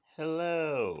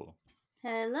Hello.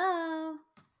 Hello.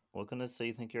 Welcome to So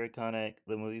You Think You're Iconic,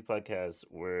 the movie podcast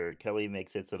where Kelly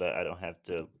makes it so that I don't have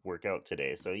to work out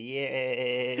today. So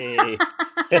yay!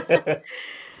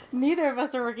 Neither of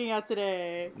us are working out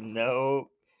today. No.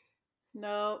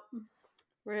 Nope.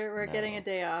 We're getting a No.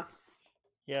 day off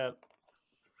Yep.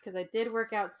 because I did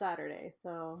work out Saturday.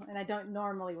 And I don't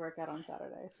normally work out on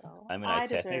Saturday, so I mean, I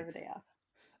deserve a day off.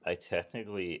 I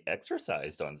technically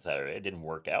exercised on Saturday. I didn't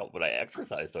work out, but I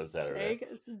exercised on There Saturday. you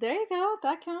go. There you go.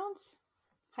 That counts.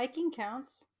 Hiking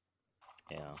counts.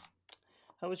 Yeah.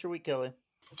 How was your week, Kelly?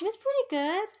 It was pretty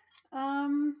good.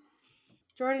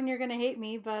 Jordan, you're gonna hate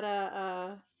me, but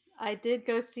I did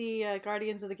go see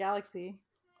Guardians of the Galaxy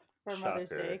for Mother's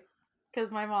Shocker. Day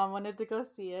because my mom wanted to go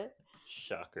see it.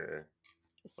 Shocker.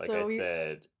 Like I So we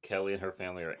said, Kelly and her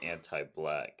family are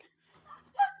anti-black.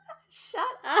 shut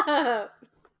up.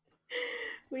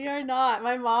 We are not.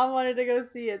 My mom wanted to go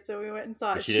see it, so we went and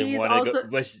saw But it. she didn't She's want to go. also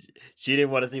But she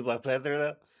didn't want to see Black Panther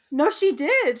though. no, she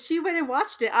did. She went and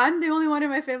watched it. I'm the only one in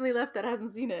my family left that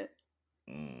hasn't seen it.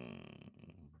 Mm,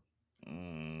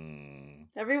 mm.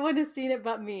 Everyone has seen it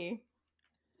but me.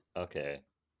 Okay,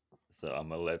 so I'm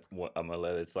gonna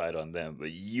let it slide on them.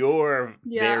 But you're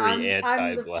Yeah, very I'm the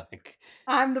anti-black.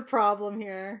 I'm the problem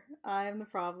here. I'm the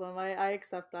problem. I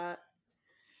accept that.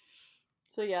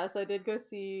 So yes, I did go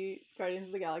see Guardians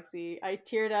of the Galaxy. I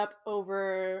teared up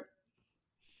over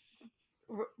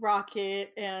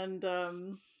Rocket and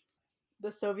the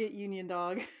Soviet Union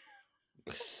dog.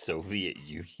 Soviet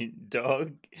Union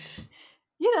dog,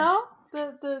 You know,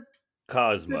 the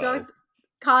Cosmo. dog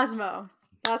Cosmo.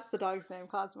 That's the dog's name,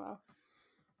 Cosmo.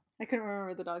 I couldn't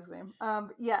remember the dog's name.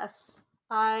 Yes,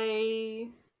 I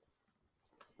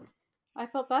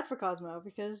felt bad for Cosmo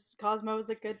because Cosmo is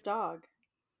a good dog.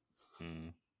 Hmm.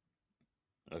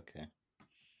 Okay.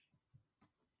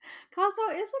 Cosmo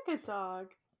is a good dog.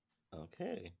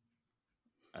 Okay.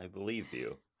 I believe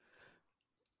you.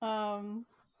 Um,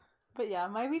 but yeah,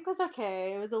 my week was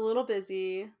okay. It was a little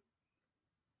busy.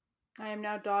 I am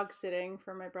now dog sitting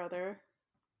for my brother,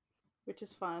 which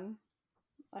is fun.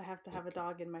 I have to have a Okay.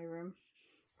 dog in my room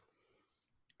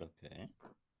Okay.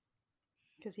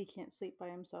 because he can't sleep by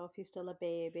himself. He's still a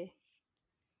baby.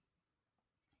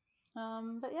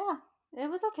 But yeah, it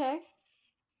was okay.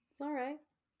 It's all right.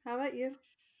 How about you?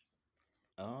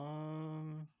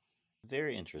 Um.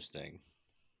 Very interesting.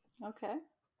 Okay.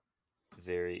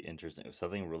 Very interesting.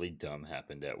 Something really dumb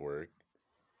happened at work,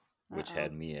 Uh which oh.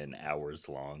 had me in hours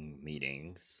long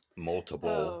meetings, multiple.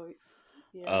 Oh,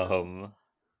 yeah. Um,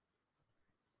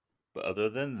 but other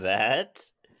than that,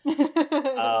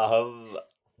 um,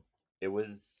 it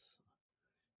was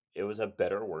it was a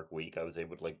better work week. I was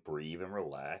able to like breathe and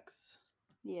relax.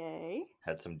 Yay.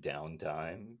 Had some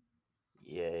downtime.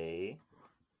 Yay.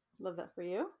 Love that for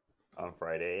you. On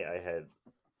Friday, I had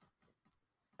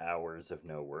hours of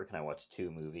no work and I watched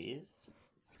two movies.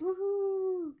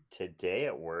 Woohoo. Today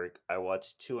at work, I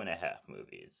watched two and a half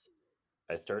movies.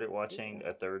 I started watching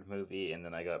a third movie and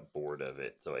then I got bored of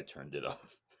it, so I turned it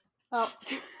off. Oh.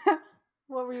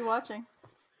 What were you watching?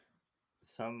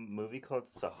 Some movie called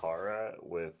Sahara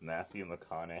with Matthew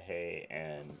McConaughey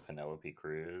and Penelope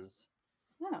Cruz.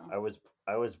 Oh.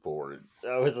 I was bored.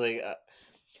 I was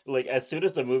like as soon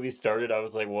as the movie started, I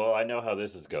was like, well, I know how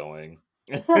this is going.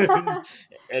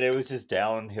 And it was just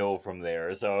downhill from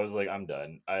there. So I was like, I'm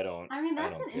done. I mean, I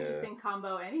that's don't an care. interesting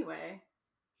combo anyway.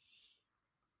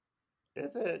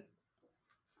 Is it?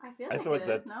 I feel like it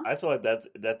is, no? I feel like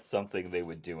that's something they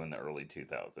would do in the early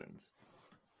 2000s.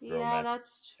 Throw Yeah, Matt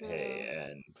that's Hay true.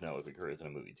 and Penelope Cruz in a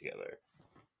movie together.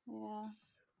 Yeah.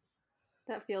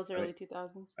 That feels I mean, early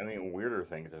 2000s. weirder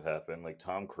things have happened. Like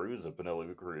Tom Cruise and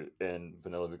Penelope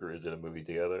Cruz did a movie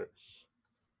together.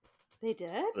 They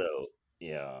did? So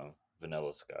yeah,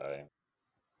 Vanilla Sky.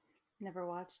 Never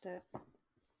watched it.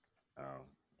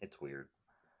 It's weird.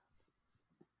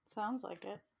 Sounds like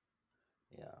it.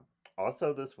 Yeah.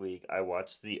 Also, this week I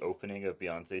watched the opening of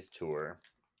Beyonce's tour,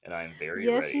 and I'm very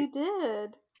Yes, ready. you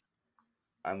did.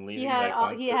 I'm He leaving had that all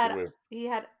concert with he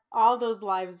had all those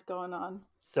lives going on.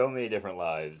 so many different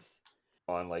lives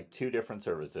on like two different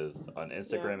services on Yeah.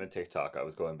 Instagram and TikTok. I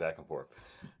was going back and forth.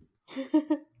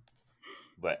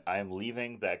 But I'm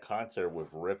leaving that concert with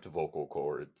ripped vocal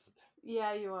cords.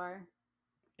 Yeah, you are.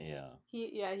 Yeah, He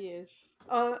is.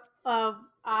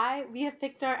 I we have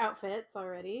picked our outfits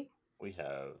already. we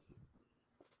have.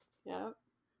 Yep.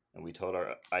 And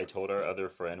I told our other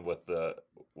friend what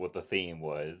the theme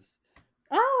was.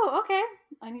 Oh, okay.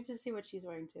 I need to see what she's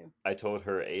wearing too. I told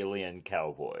her alien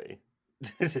cowboy.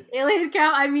 Alien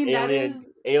cow. I mean,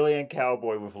 Alien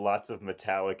cowboy with lots of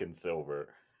metallic and silver.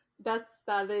 that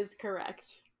is correct.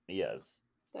 Yes.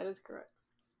 That is correct.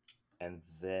 And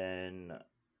then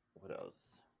what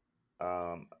else?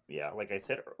 Yeah, like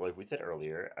we said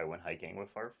earlier, I went hiking with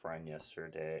our friend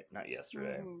yesterday. Not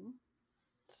yesterday, Mm-hmm.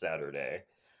 Saturday.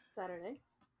 Saturday.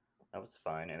 That was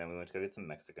fun. And then we went to go get some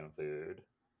Mexican food.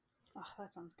 Oh,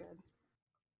 that sounds good.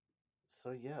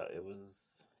 So yeah, it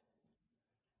was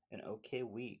an okay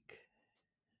week.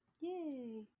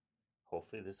 Yay.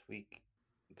 Hopefully this week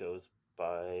goes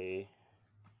by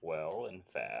well and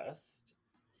fast.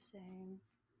 Same.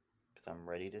 Because I'm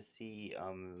ready to see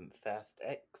Fast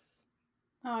X.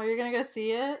 Oh, you're gonna go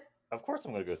see it? Of course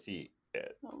I'm gonna go see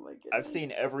it. Oh my I've seen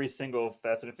goodness. every single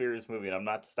Fast and Furious movie and I'm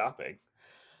not stopping.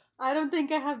 I don't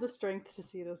think I have the strength to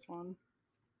see this one.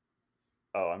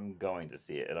 Oh, I'm going to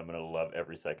see it and I'm going to love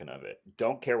every second of it.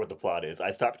 Don't care what the plot is.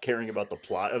 I stopped caring about the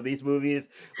plot of these movies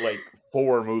like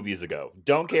 4 movies ago.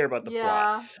 Don't care about the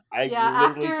plot. Yeah. I Yeah,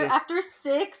 literally just after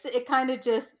 6, it kind of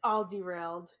just all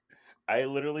derailed. I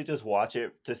literally just watch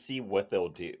it to see what they'll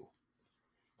do.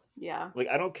 Yeah. Like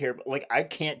I don't care, like I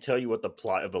can't tell you what the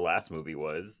plot of the last movie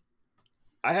was.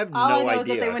 I have All I no know is that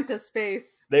they idea. went to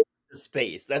space. They went to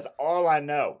space. That's all I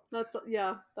know. That's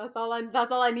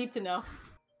all I need to know.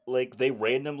 Like they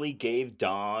randomly gave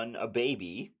Dawn a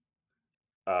baby.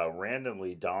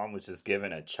 Randomly Dawn was just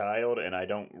given a child and I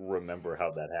don't remember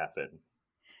how that happened.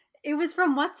 It was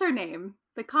from what's her name?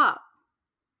 The cop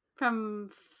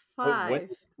from But 5.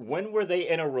 when were they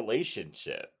in a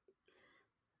relationship?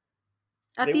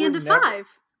 At They the were end of never. 5.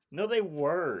 No, they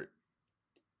weren't.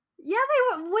 Yeah,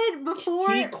 they were. Wait,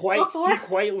 He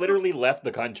quite literally left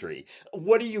the country.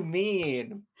 What do you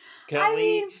mean, I Kelly?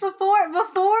 mean, before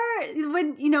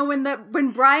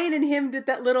when Brian and him did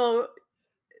that little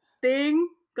thing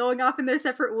going off in their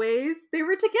separate ways, they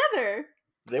were together.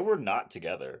 They were not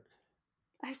together.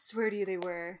 I swear to you, they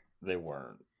were. They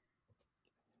weren't.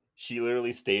 She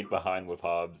literally stayed behind with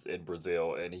Hobbs in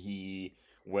Brazil, and he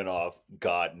went off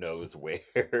God knows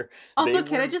where. Also,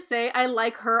 can I just say I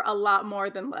like her a lot more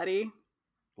than Letty.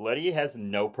 Letty has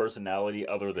no personality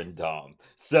other than Dom,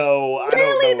 so I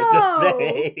Really, don't know what to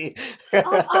say.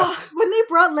 When they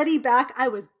brought Letty back, I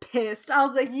was pissed. I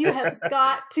was like, "You have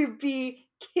got to be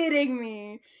kidding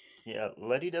me!" Yeah,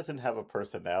 Letty doesn't have a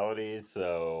personality,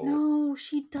 so No,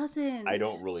 she doesn't. I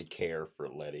don't really care for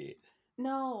Letty.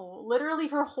 No, literally,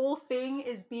 her whole thing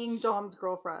is being Dom's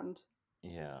girlfriend.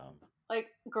 Yeah. Like,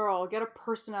 girl, get a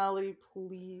personality,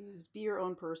 please. Be your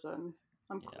own person.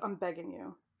 I'm begging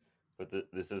you. But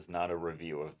this is not a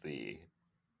review of the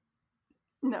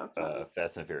No, it's not.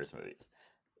 Fast and Furious movies.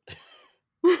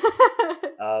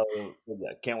 Yeah,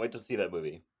 can't wait to see that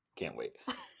movie. Can't wait.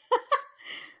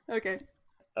 Okay.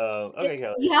 Okay,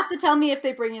 Kelly. You have to tell me if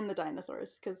they bring in the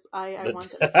dinosaurs, because I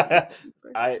want it.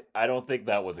 I don't think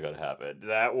that one's gonna happen.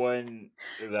 That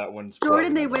one's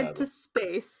Jordan, they went to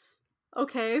space.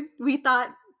 Okay? We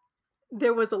thought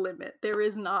there was a limit. There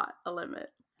is not a limit.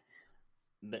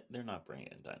 They're not bringing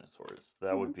in dinosaurs.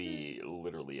 That would be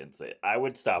literally insane. I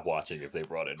would stop watching if they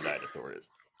brought in dinosaurs.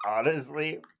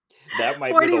 Honestly, that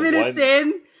might 40 be the minutes one...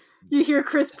 in, you hear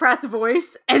Chris Pratt's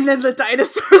voice, and then the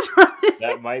dinosaurs run in.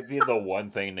 That might be the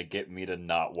one thing to get me to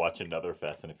not watch another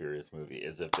Fast and Furious movie,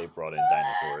 is if they brought in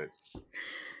dinosaurs.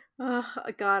 Oh,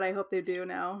 God, I hope they do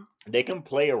now. They can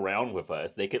play around with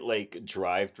us. They could like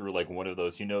drive through like one of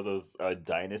those, those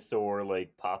dinosaur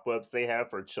like pop-ups they have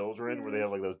for children where they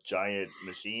have like those giant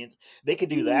machines. They could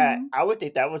do that. I would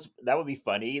think that would be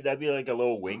funny. That'd be like a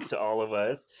little wink to all of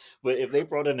us. But if they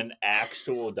brought in an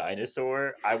actual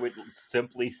dinosaur, I would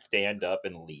simply stand up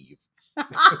and leave.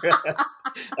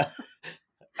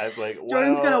 I was like,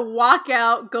 Jordan's gonna walk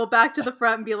out, go back to the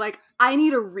front, and be like, "I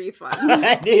need a refund.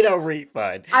 I need a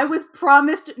refund. I was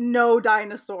promised no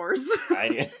dinosaurs."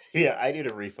 I need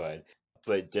a refund.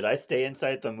 But did I stay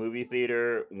inside the movie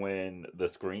theater when the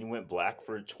screen went black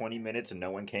for 20 minutes and no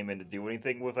one came in to do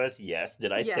anything with us? Yes.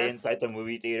 Did I stay inside the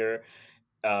movie theater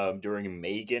during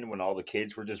Megan when all the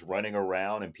kids were just running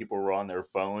around and people were on their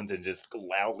phones and just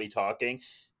loudly talking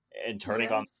and turning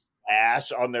on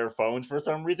flash on their phones for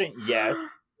some reason? Yes.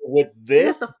 Would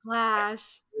this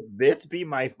be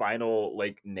my final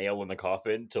like nail in the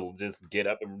coffin to just get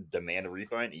up and demand a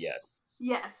refund? Yes.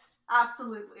 Yes,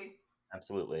 absolutely.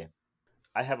 Absolutely.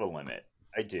 I have a limit.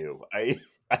 I do. I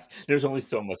there's only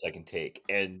so much I can take,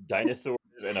 and dinosaurs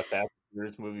in a Fast and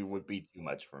Furious movie would be too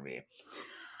much for me.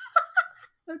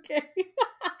 Okay.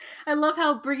 I love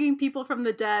how bringing people from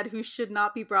the dead who should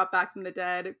not be brought back from the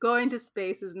dead, going to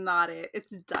space is not it.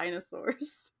 It's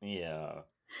dinosaurs. Yeah.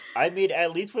 I mean,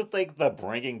 at least with like the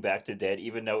bringing back to dead,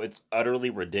 even though it's utterly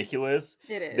ridiculous,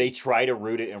 it is. They try to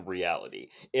root it in reality.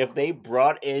 If they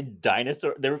brought in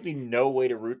dinosaur, there would be no way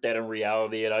to root that in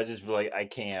reality, and I'd just be like, I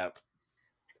can't.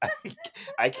 I,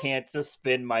 I can't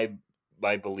suspend my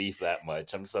belief that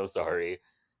much. I'm so sorry.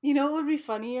 You know what would be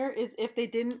funnier is if they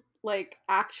didn't like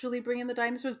actually bring in the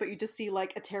dinosaurs, but you just see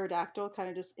like a pterodactyl kind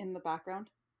of just in the background,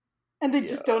 and they Yeah,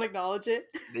 just don't acknowledge it.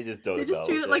 they just don't They just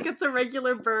treat acknowledge it like it. it's a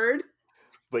regular bird.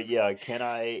 But yeah, can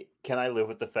I live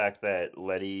with the fact that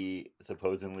Letty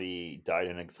supposedly died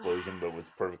in an explosion but was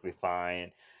perfectly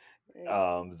fine?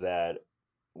 Right. That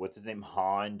what's his name,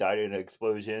 Han, died in an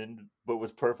explosion but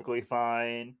was perfectly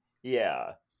fine.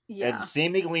 Yeah. And Yeah.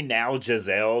 seemingly now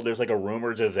Giselle, there's like a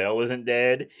rumor Giselle isn't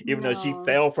dead, even though she No.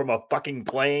 fell from a fucking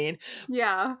plane.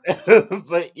 Yeah.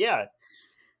 But yeah,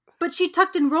 But she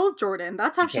tucked and rolled Jordan.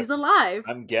 That's how she she's touched. alive.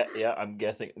 I'm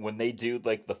guessing when they do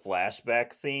like the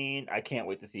flashback scene, I can't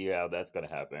wait to see how that's gonna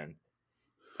happen.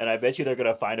 And I bet you they're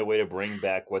gonna find a way to bring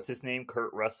back what's his name,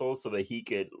 Kurt Russell, so that he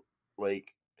could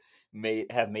like made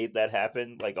that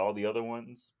happen like all the other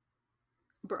ones.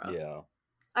 Bruh. Yeah.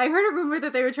 I heard a rumor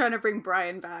that they were trying to bring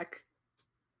Brian back.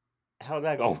 How's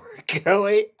that gonna work?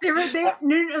 Wait. They were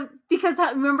no, because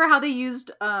remember how they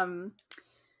used what's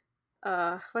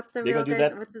the They're real gonna do guy's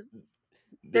that. what's his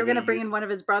they They're were gonna gonna bring use. in one of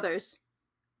his brothers.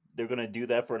 They're gonna do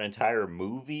that for an entire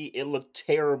movie. It looked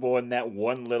terrible in that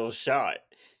one little shot.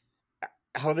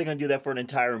 How are they gonna do that for an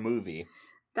entire movie?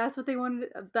 That's what they wanted.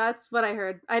 That's what I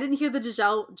heard. I didn't hear the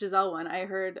Giselle one. I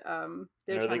heard And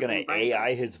they're are trying they to gonna bring Brian back.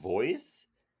 AI his voice?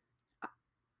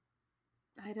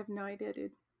 I'd have no idea,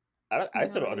 dude. I No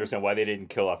still don't idea. understand why they didn't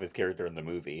kill off his character in the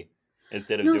movie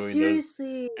instead of No, doing those.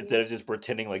 seriously. Instead of just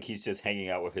pretending like he's just hanging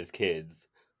out with his kids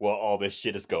while all this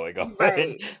shit is going on.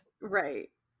 Right. Right.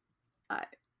 I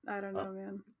I don't Uh, know,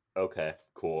 man. okay,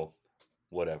 cool,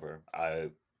 whatever.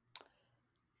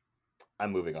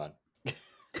 I'm moving on.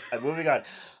 I'm moving on.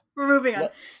 We're moving on.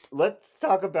 Let's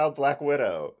talk about Black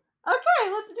Widow,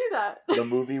 Okay, let's do that. the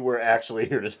movie we're actually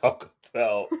here to talk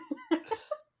about.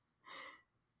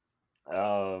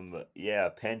 Yeah,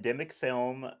 pandemic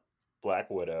film Black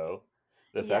Widow.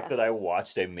 The fact that I Yes.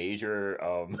 watched a major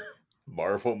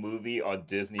Marvel movie on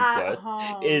Disney At Plus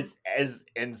home. is as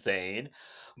insane,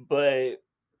 but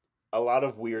a lot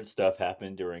of weird stuff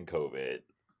happened during COVID.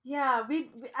 Yeah, we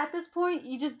at this point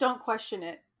you just don't question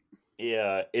it.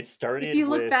 Yeah, it If started you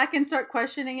look with back and start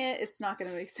questioning it, it's not going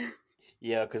to make sense.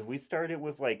 yeah, because we started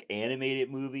with like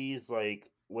animated movies, like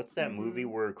what's that movie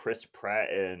Mm-hmm. where Chris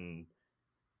Pratt and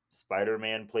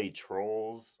Spider-Man played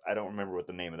trolls? I don't remember what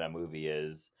the name of that movie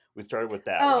is. We started with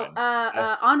that Oh,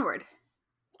 one. Onward.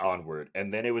 Onward,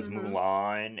 and then it was Mm-hmm.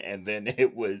 Mulan, and then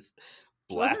it was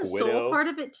Black Wasn't Soul Widow. part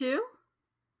of it too,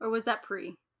 or was that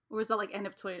pre? Or was that like end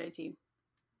of 2019?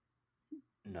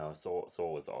 No,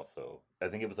 Soul was also. I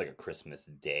think it was like a Christmas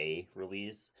Day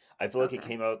release. I feel like it Okay.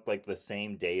 came out like the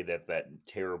same day that that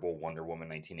terrible Wonder Woman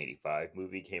 1985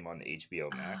 movie came on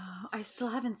HBO Max. Oh, I still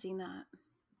haven't seen that.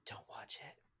 Don't watch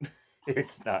it.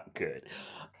 It's not good.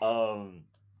 Okay.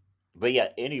 But yeah,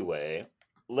 anyway,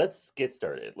 let's get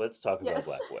started. Let's talk about Yes.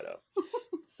 Black Widow.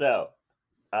 So,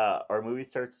 our movie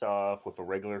starts off with a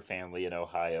regular family in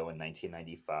Ohio in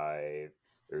 1995.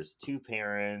 There's two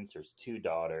parents, there's two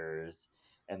daughters,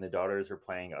 and the daughters are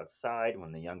playing outside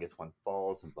when the youngest one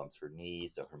falls and bumps her knee,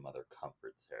 so her mother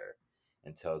comforts her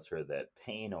and tells her that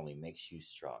pain only makes you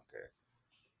stronger.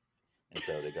 And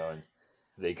so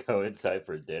they go inside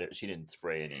for dinner. She didn't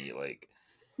spray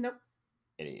Nope.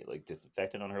 any like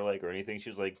disinfectant on her leg or anything. She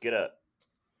was like, "Get up.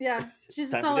 Yeah. It's She's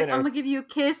just time for all like, I'm dinner. gonna give you a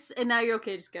kiss and now you're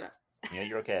okay, just get up. Yeah,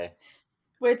 you're okay."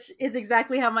 Which is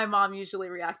exactly how my mom usually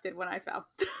reacted when I fell.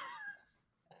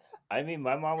 I mean,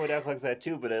 my mom would act like that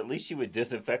too, but at least she would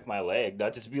disinfect my leg,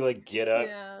 not just be like, "Get up,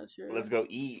 Yeah, true. let's go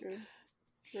eat." True.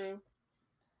 True.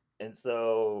 And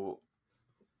so,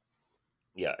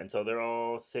 yeah, and so they're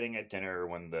all sitting at dinner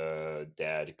when the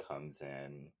dad comes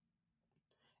in,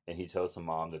 and he tells the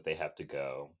mom that they have to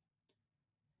go.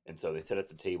 And so they sit at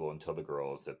the table and tell the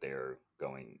girls that they're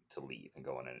going to leave and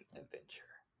go on an adventure.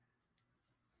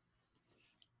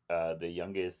 The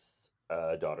youngest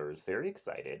daughter is very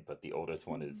excited, but the oldest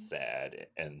one is sad,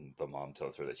 and the mom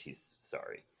tells her that she's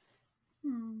sorry.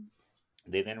 Hmm.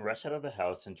 They then rush out of the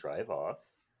house and drive off.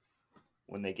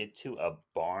 When they get to a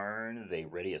barn, they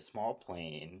ready a small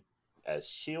plane as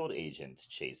shield agents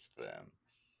chase them.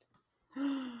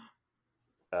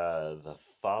 The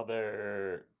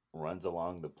father runs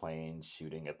along the plane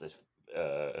shooting at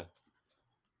the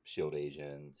shield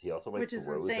agents. He also like Which is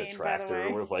throws a insane, by the tractor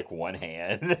way. with like one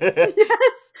hand.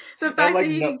 Yes, the And fact that like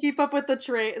he no can keep up with the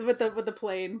train with the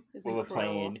plane is with a incredible.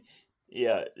 plane.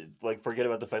 Yeah, like forget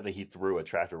about the fact that he threw a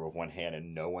tractor with one hand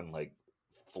and no one like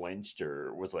flinched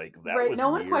or was like that Right? was No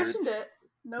one weird. questioned it.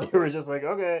 They Nope. were just like,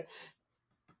 okay.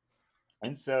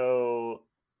 And so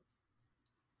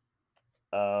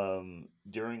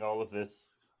During all of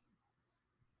this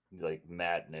like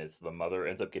madness, the mother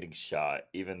ends up getting shot,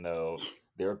 even though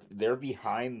they're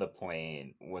behind the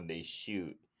plane when they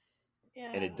shoot,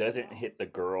 and Yeah, it I doesn't know. hit the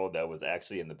girl that was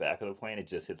actually in the back of the plane. It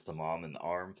just hits the mom in the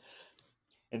arm.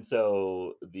 And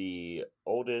so the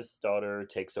oldest daughter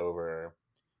takes over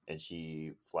and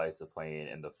she flies the plane,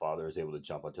 and the father is able to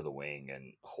jump onto the wing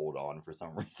and hold on for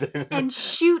some reason. And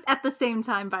shoot at the same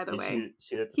time, by the And way.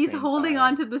 shoot at the He's same holding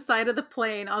on time, to the side of the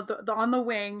plane on the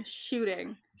wing,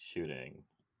 shooting. shooting.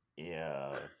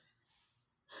 Yeah.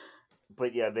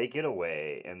 But yeah, they get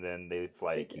away and then they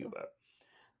fly They to do. Cuba.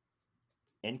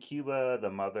 In Cuba, the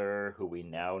mother, who we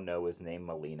now know is named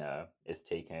Melina, is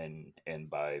taken in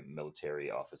by military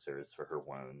officers for her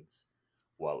wounds,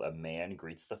 while a man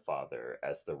greets the father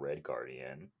as the Red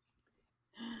Guardian.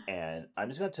 And I'm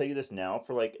just going to tell you this now,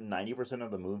 for like 90% of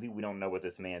the movie, we don't know what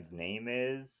this man's name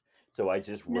is. So I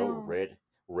just wrote No.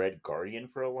 Red Guardian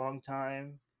for a long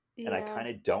time. And I Yeah. kind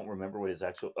of don't remember what his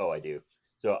actual. Oh, I do.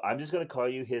 So I'm just going to call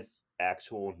you his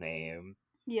actual name,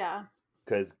 Yeah.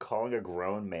 because calling a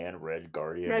grown man Red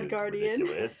Guardian Red is Guardian.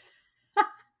 ridiculous.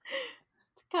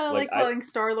 It's kind of Like like I calling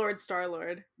Star-Lord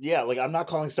Star-Lord. Yeah, like I'm not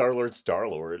calling Star-Lord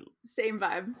Star-Lord. Same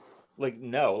vibe. Like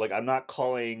no, like I'm not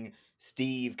calling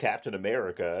Steve Captain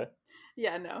America.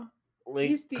 Yeah, no. Like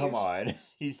He's come Steve. on.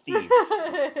 He's Steve.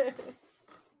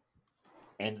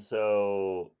 And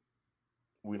so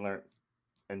we learn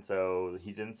and so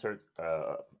he's in search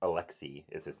Alexei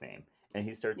is his name. And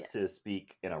he starts to Yes.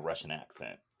 speak in a Russian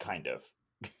accent, kind of.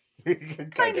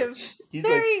 Kind Kind of. of. He's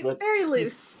like Very, very he's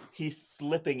loose. he's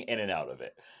slipping in and out of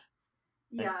it.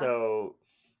 And Yeah. so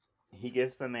he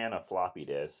gives the man a floppy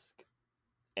disk.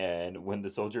 And when the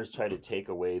soldiers try to take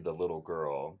away the little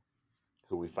girl,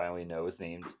 who we finally know is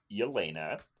named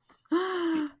Yelena,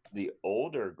 the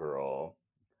older girl,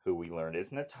 who we learn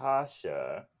is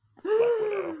Natasha, Black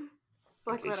Widow, in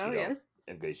Black case Widow, you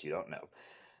don't yes.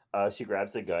 know. She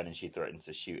grabs a gun and she threatens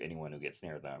to shoot anyone who gets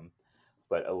near them.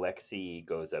 But Alexei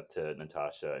goes up to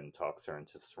Natasha and talks her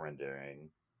into surrendering.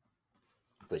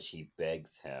 But she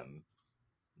begs him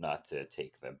not to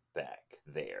take them back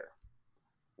there.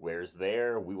 Where's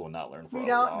there? We will not learn for We a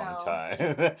don't long know.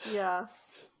 time. Yeah.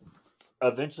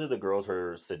 Eventually, the girls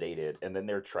are sedated and then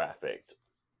they're trafficked.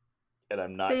 And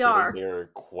I'm not They kidding, are. they're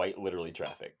quite literally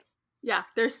trafficked. Yeah,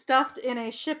 they're stuffed in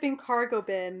a shipping cargo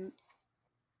bin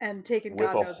and taken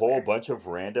With God a knows whole where. bunch of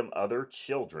random other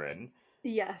children.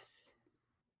 Yes.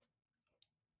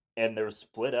 And they're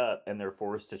split up and they're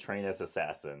forced to train as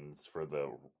assassins for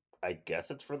the. I guess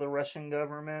it's for the Russian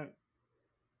government.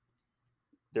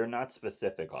 They're not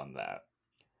specific on that.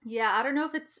 Yeah, I don't know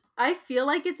if it's. I feel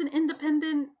like it's an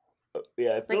independent,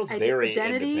 Yeah, it like, feels very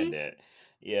identity, independent.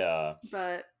 Yeah.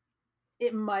 but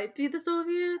it might be the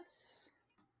Soviets.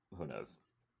 Who knows?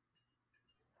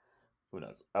 Who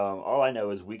knows? All I know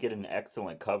is we get an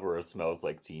excellent cover of "Smells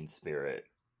Like Teen Spirit."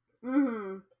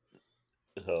 Mm-hmm.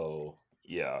 Oh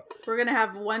yeah, We're gonna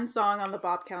have one song on the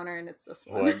bop counter, and it's this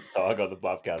one. one song on the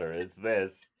bop counter is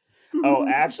this. Oh,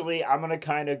 actually, I'm gonna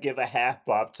kind of give a half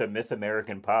bop to Miss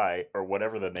American Pie or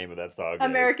whatever the name of that song is.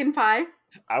 American Pie.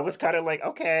 I was kind of like,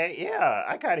 okay, yeah,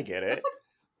 I kind of get It's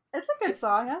it. it's a good It's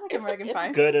song. I like American it's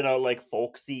Pie. good in a like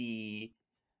folksy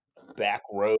back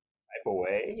road type of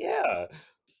way, yeah.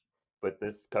 But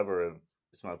this cover of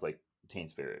 "Smells Like Teen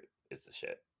Spirit" is the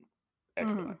shit. Mm-hmm.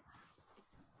 Excellent.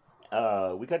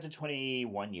 We got to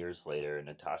 21 years later.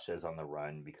 Natasha is on the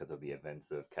run because of the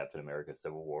events of Captain America: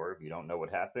 Civil War. If you don't know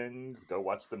what happens, go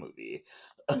watch the movie.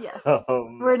 Yes,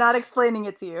 we're not explaining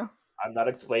it to you. I'm not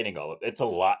explaining all of it. It's a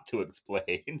lot to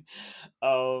explain.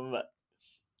 Um,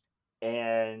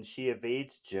 and she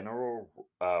evades General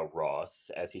Ross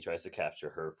as he tries to capture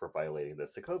her for violating the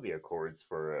Sokovia Accords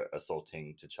for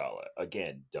assaulting T'Challa.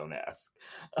 Again, don't ask.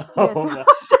 Yeah, Um,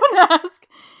 don't ask.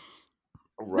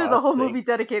 There's a Ross whole thinks movie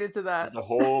dedicated to that. there's a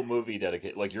whole movie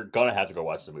dedicated. Like you're gonna have to go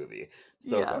watch the movie.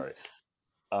 So Yeah. sorry.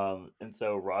 And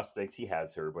so Ross thinks he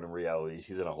has her, but in reality,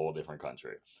 she's in a whole different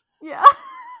country. Yeah.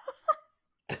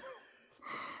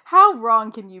 How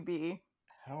wrong can you be?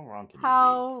 How wrong can you be?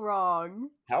 How wrong?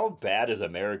 How bad is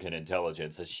American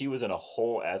intelligence that she was in a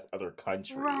whole ass other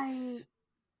country? Right.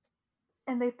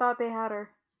 And they thought they had her.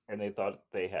 And they thought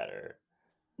they had her.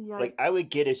 Yikes. Like I would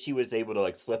get if she was able to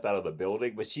like slip out of the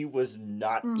building, but she was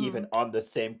not even on the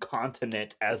same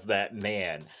continent as that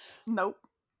man. Nope.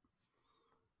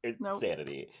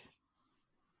 Insanity. Nope.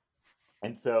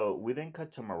 And so we then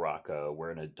cut to Morocco, where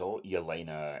an adult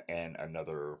Yelena and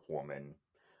another woman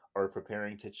are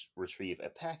preparing to retrieve a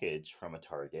package from a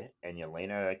target, and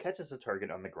Yelena catches the target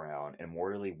on the ground and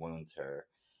mortally wounds her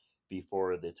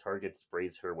before the target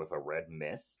sprays her with a red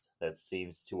mist that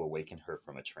seems to awaken her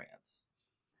from a trance.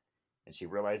 And she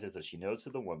realizes that she knows who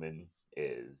the woman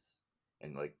is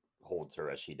and like holds her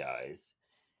as she dies.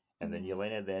 And then Mhm.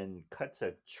 Yelena then cuts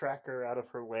a tracker out of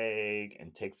her leg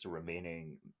and takes the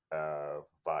remaining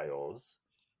vials.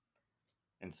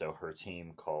 And so her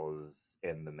team calls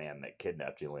in the man that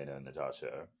kidnapped Yelena and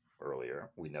Natasha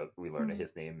earlier. We learn that Mhm.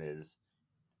 his name is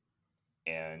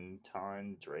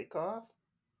Anton Dreykov.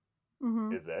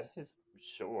 Mhm. Is that his?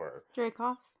 Sure.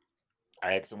 Dracoff.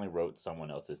 I accidentally wrote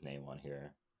someone else's name on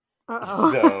here.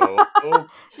 Uh-oh. So,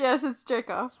 oops. Yes, it's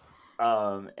Dracoff.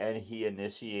 And he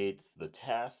initiates the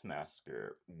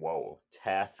Taskmaster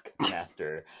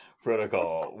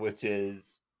protocol, which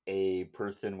is a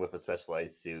person with a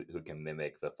specialized suit who can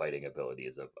mimic the fighting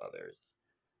abilities of others.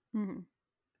 Mhm.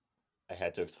 I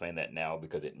had to explain that now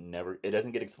because it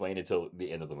doesn't get explained until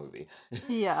the end of the movie.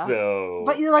 Yeah. But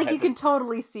So you I like you had to can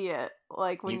totally see it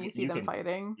like when you see you them can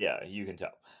fighting. yeah, you can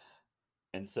tell.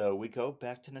 And so we go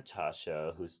back to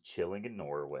Natasha, who's chilling in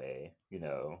Norway, As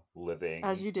living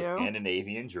you the do.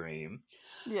 Scandinavian dream.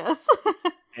 Yes.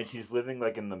 And she's living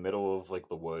like in the middle of like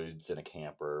the woods in a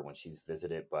camper when she's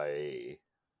visited by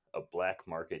a black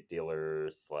market dealer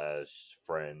slash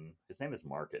friend. His name is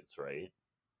Marcus, right?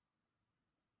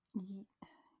 Y-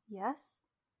 yes.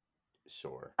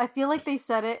 Sure. I feel like they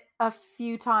said it a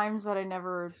few times, but I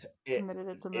never It committed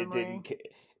it to it memory. didn't.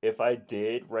 If I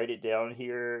did write it down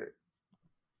here,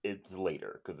 it's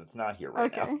later because it's not here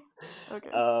right now. Okay. Okay.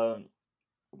 Um,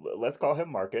 let's call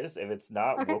him Marcus. If it's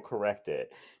not, Okay. we'll correct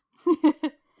it.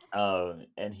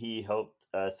 And he helped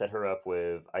set her up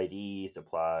with ID,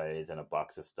 supplies, and a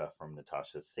box of stuff from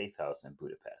Natasha's safe house in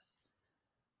Budapest.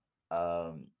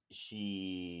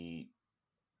 She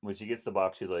when she gets the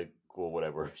box, she's like, "Cool,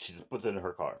 whatever." She just puts it in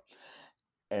her car.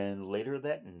 And later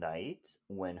that night,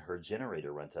 when her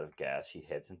generator runs out of gas, she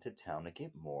heads into town to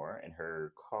get more, and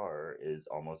her car is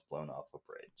almost blown off a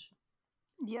bridge.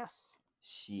 Yes.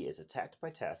 She is attacked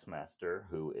by Taskmaster,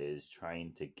 who is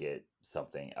trying to get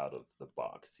something out of the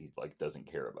box. He like doesn't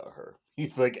care about her.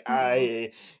 He's like,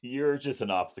 Mm-mm. You're just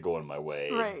an obstacle in my way.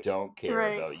 Right. Don't care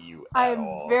Right. about you at I'm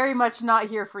all. very much not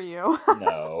here for you.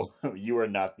 No, you are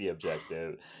not the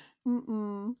objective.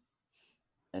 Mm-mm.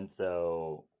 And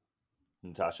so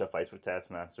Natasha fights with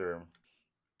Taskmaster,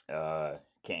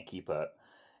 can't keep up,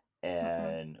 Mm-mm.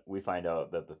 and we find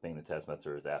out that the thing the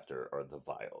Taskmaster is after are the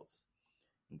vials.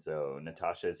 And so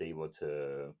Natasha is able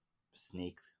to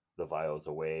sneak the vials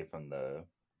away from the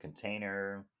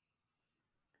container,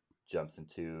 jumps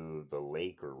into the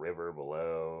lake or river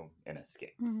below, and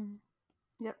escapes.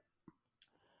 Mm-hmm. Yep.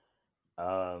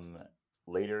 Um,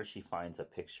 Later, she finds a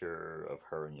picture of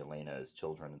her and Yelena as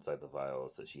children inside the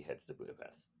vials, so she heads to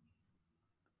Budapest.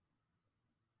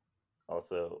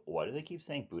 Also, why do they keep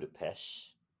saying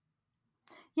Budapest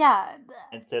Yeah.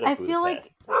 instead of I feel like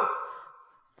Budapest?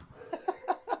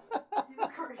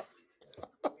 Jesus Christ.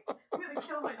 I'm gonna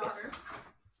kill my daughter.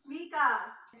 Mika.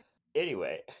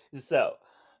 Anyway, so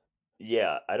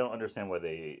yeah, I don't understand why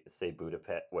they say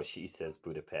Budapest. What she says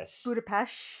Budapest.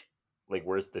 Budapest. Like,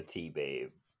 where's the tea, babe?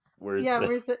 Where's Yeah, the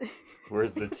where's the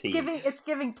where's the it's tea?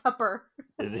 giving Tupper.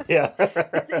 Yeah,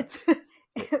 It's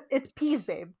it's peas,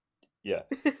 babe. yeah.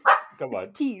 Come It's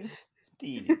on, teas.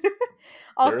 teas. They're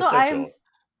Also, essential.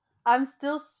 I'm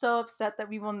still so upset that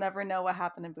we will never know what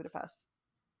happened in Budapest.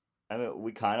 I mean,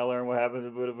 we kind of learn what happens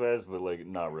in Budapest, but like,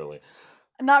 not really.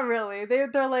 Not really. They're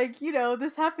like,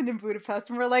 this happened in Budapest,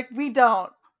 and we're like, we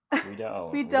don't. We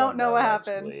don't. We We don't don't know what know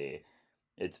happened. actually.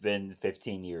 It's been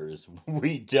 15 years.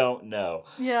 We don't know.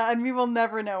 Yeah, and we will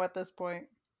never know at this point.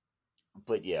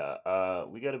 But yeah,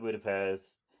 we go to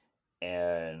Budapest,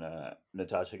 and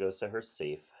Natasha goes to her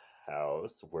safe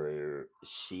house where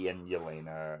she and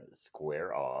Yelena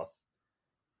square off,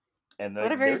 and What a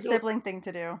like very they're doing sibling thing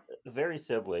to do. very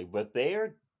sibling, but they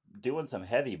are doing some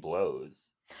heavy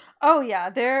blows. Oh yeah,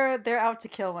 they're out to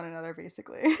kill one another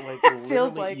basically. Like It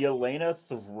feels literally, like Yelena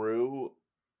threw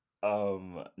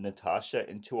Natasha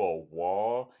into a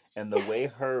wall, and the way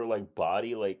yes. her like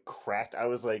body like cracked, I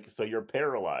was like, so you're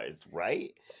paralyzed,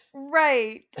 right?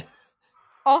 Right.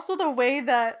 Also the way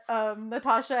that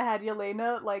Natasha had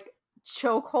Yelena like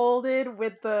chokeholded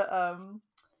with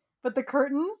the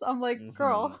curtains. I'm like, Mm-hmm.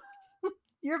 girl,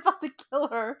 you're about to kill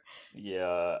her.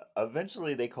 Yeah.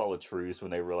 Eventually, they call a truce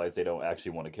when they realize they don't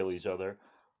actually want to kill each other.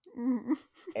 Mhm.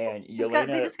 And They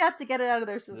Yelena, just got to get it out of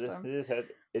their system.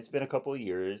 it's been a couple of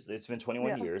years. It's been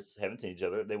 21 Yeah. years. Haven't seen each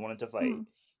other. They wanted to fight. Mhm.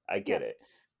 I Yeah. get it.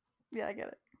 Yeah, I get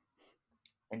it.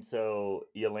 And so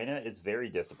Yelena is very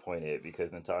disappointed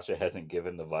because Natasha hasn't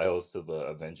given the vials to the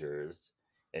Avengers.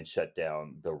 and shut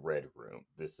down the Red Room.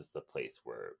 This is the place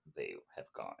where they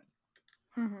have gone.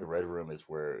 Mm-hmm. The Red Room is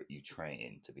where you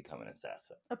train to become an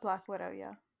assassin. A Black Widow,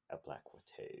 yeah. A Black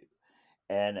Widow.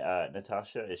 And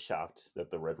Natasha is shocked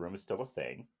that the Red Room is still a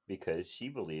thing because she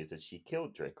believes that she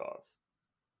killed Dreykov.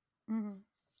 Mm-hmm.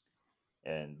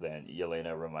 And then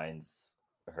Yelena reminds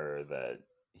her that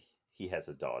he has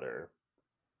a daughter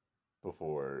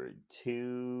before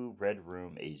two Red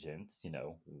Room agents,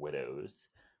 widows,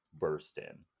 burst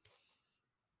in.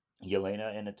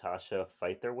 Yelena and Natasha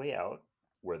fight their way out,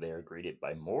 where they are greeted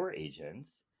by more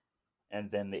agents,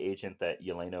 and then the agent that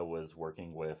Yelena was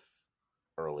working with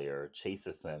earlier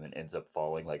chases them and ends up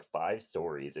falling like 5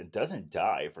 stories and doesn't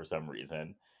die for some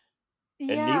reason. And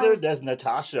Yeah. neither does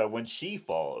Natasha when she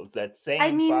falls that I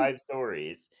same mean, 5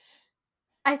 stories.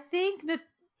 I think that,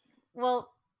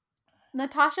 well,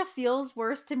 Natasha feels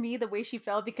worse to me the way she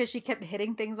fell because she kept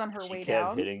hitting things on her She way kept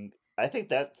down. hitting. I think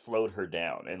that slowed her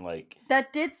down and like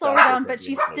That did slow her stopped her down, from but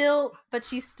being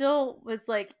she still was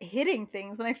like hitting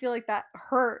things, and I feel like that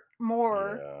hurt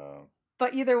more. yeah,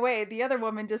 But either way, the other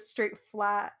woman just straight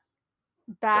flat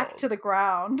back falls. to the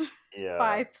ground. Yeah.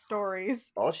 5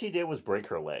 stories. All she did was break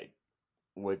her leg,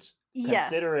 which, Yes.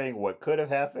 considering what could have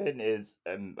happened, is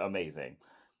amazing.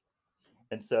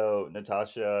 And so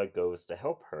Natasha goes to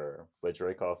help her, but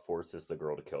Dreykov forces the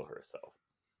girl to kill herself.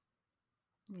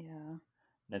 Yeah.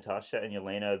 Natasha and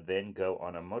Yelena then go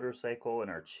on a motorcycle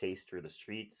and are chased through the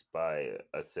streets by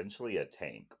essentially a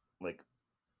tank. Like,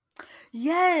 it's a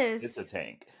Yes.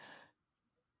 tank.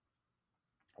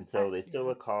 And so they steal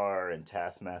Yeah. a car, and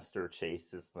Taskmaster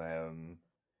chases them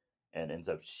and ends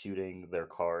up shooting their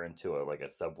car into a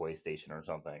subway station or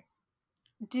something.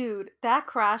 Dude, that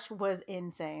crash was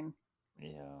insane.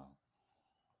 Yeah.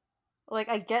 Like,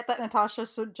 I get that Natasha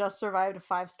just survived a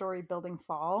 5-story building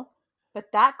fall,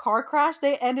 but that car crash,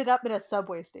 they ended up in a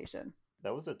subway station.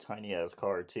 That was a tiny ass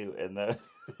car too, and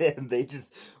and they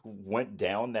just went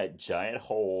down that giant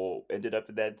hole, ended up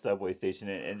in that subway station,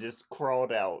 and just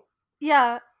crawled out.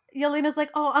 Yeah, Yelena's like,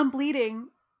 "Oh, I'm bleeding,"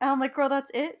 and I'm like, "Girl,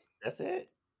 that's it. That's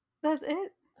it. That's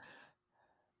it."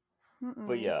 But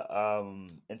Mm-mm. yeah,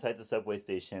 inside the subway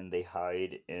station, they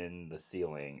hide in the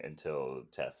ceiling until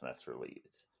Taskmaster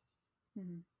leaves.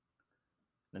 Mm-hmm.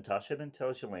 Natasha then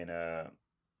tells Yelena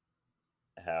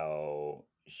how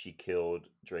she killed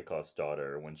Dreykov's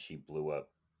daughter when she blew up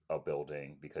a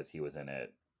building because he was in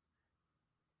it.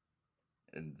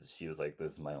 And she was like,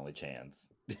 "This is my only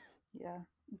chance." Yeah,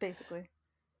 basically.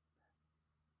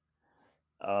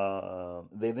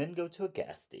 They then go to a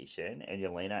gas station, and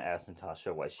Yelena asks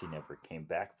Natasha why she never came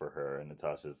back for her, and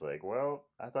Natasha's like, "Well,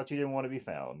 I thought you didn't want to be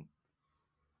found,"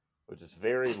 which is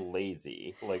very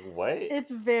lazy. Like, what?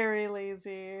 It's very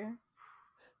lazy.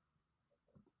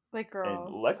 Like, And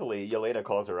girl. luckily, Yelena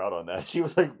calls her out on that. She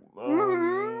was like,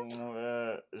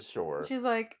 Mm-hmm. sure, She's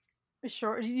like,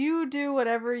 "Sure, you do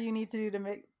whatever you need to do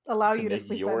to allow to you to make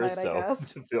sleep at night, I yourself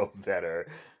guess." to feel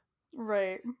better."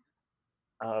 Right.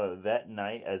 That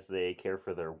night, as they care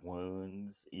for their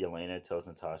wounds, Yelena tells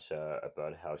Natasha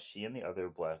about how she and the other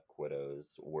Black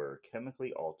Widows were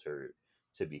chemically altered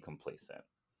to be complacent,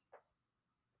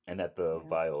 and that the Yeah.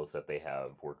 vials that they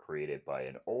have were created by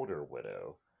an older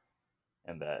widow,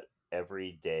 and that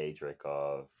every day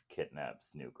Dreykov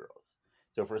kidnaps new girls.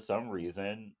 So for some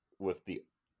reason,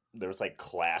 there's like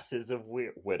classes of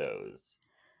widows,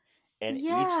 and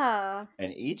Yeah.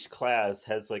 each class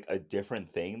has like a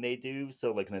different thing they do.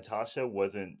 So like Natasha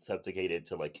wasn't subjugated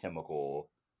to like chemical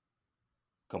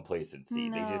complacency.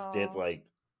 They just did No. like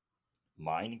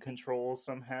mind control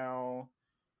somehow.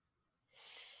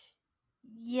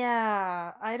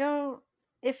 Yeah. I don't.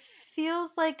 It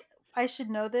feels like I should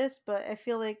know this, but I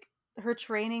feel like her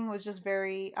training was just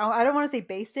very. I don't want to say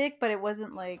basic, but it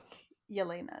wasn't like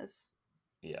Yelena's.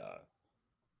 Yeah.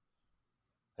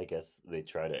 I guess they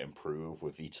try to improve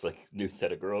with each like new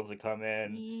set of girls that come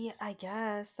in. Yeah, I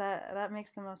guess that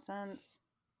makes the most sense.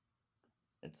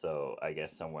 And so I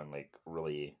guess someone like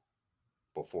really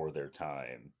before their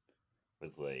time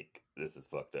was like, "This is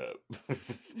fucked up."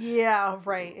 Yeah,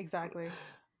 right, exactly.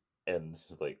 And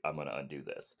like, "I'm gonna undo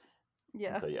this." And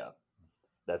Yeah. so yeah,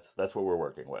 that's what we're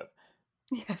working with.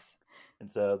 Yes. And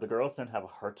so the girls then have a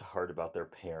heart to heart about their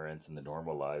parents and the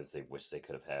normal lives they wish they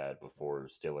could have had before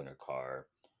stealing a car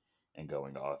and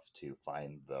going off to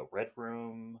find the Red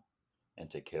Room and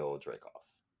to kill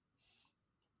Dreykov.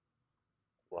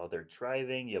 While they're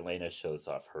driving, Yelena shows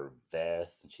off her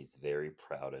vest and she's very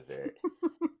proud of it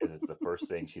because it's the first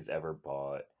thing she's ever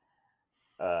bought.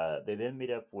 They then meet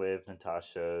up with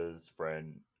Natasha's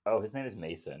friend. Oh, his name is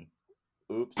Mason.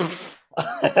 Oops.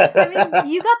 I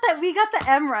mean, you got that. We got the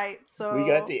M right, We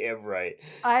got so the M right.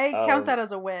 I count Um, that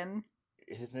as a win.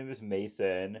 his name is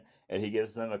Mason, and he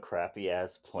gives them a crappy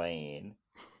ass plane,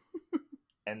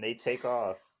 and they take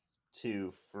off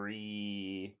to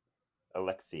free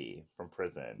Alexei from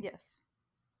prison. Yes.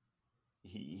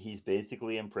 He's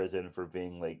basically in prison for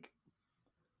being like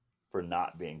for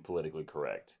not being politically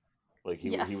correct. Like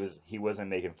Yes. he wasn't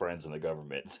making friends in the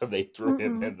government, so they threw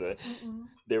him Mm-mm. in the. Mm-mm.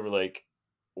 They were like,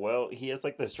 "Well, he has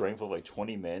like the strength of like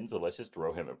 20 men, so let's just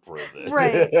throw him in prison.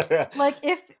 Right. Like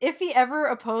if he ever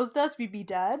opposed us, we'd be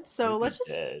dead. So We'd let's be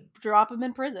just dead. drop him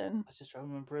in prison. Let's just throw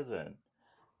him in prison."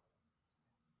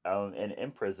 And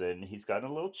in prison, he's gotten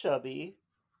a little chubby,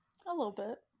 A little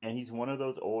bit. and he's one of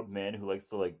those old men who likes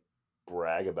to like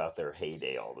brag about their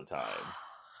heyday all the time.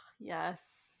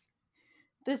 Yes.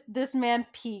 This man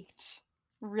peaked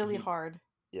really He, hard.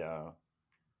 yeah,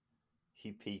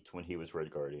 he peaked when he was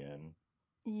Red Guardian,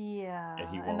 and he Yeah,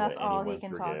 and won't that's let all he anyone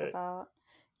can talk forget. about.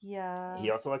 Yeah. He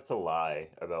also likes to lie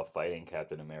about fighting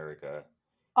Captain America,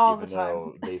 All the even time.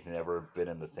 though they've never been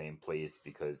in the same place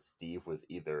because Steve was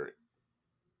either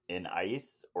in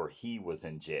ICE or he was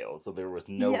in jail. So there was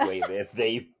no Yes. way that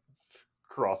they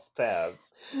crossed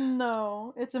paths.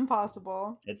 No, it's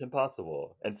impossible. It's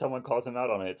impossible. And someone calls him out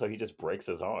on it, so he just breaks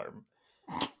his arm.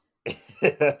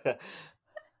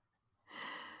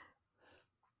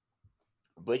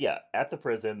 But yeah, at the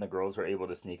prison, the girls are able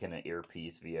to sneak in an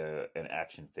earpiece via an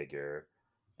action figure,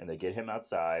 and they get him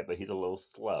outside, but he's a little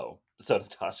slow. So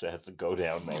Natasha has to go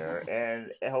down there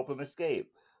and help him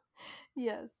escape.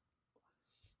 Yes.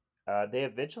 They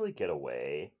eventually get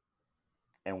away,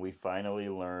 and we finally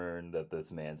learn that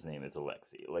this man's name is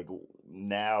Alexei. Like,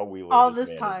 now we learn All this this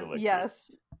man is time. Alexei.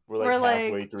 Yes. We're like We're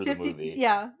halfway like through the 50, movie.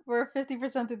 yeah, we're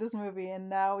 50% through this movie and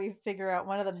now we figure out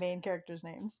one of the main characters'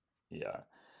 names. Yeah.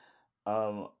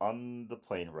 On the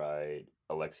plane ride,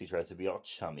 Alexei tries to be all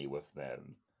chummy with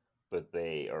them, but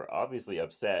they are obviously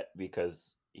upset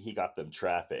because he got them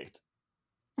trafficked.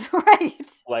 Right.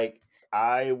 Like,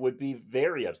 I would be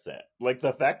very upset. Like,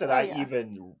 the fact that Oh I yeah.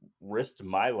 even risked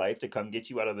my life to come get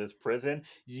you out of this prison,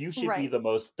 you should be Right. the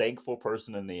most thankful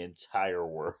person in the entire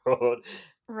world.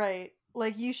 Right.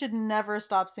 Like you should never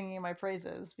stop singing my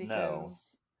praises No.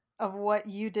 because of what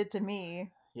you did to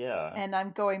me Yeah. and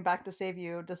I'm going back to save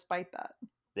you despite that.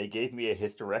 They gave me a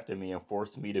hysterectomy and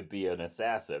forced me to be an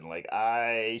assassin. Like,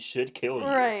 I should kill you.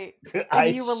 Right. And I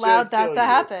you should allowed that kill to you.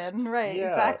 happen. Right, Yeah.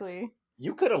 exactly.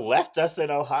 You could have left us in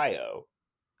Ohio.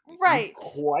 You Right.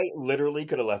 quite literally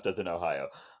could have left us in Ohio.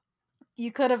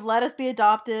 You could have let us be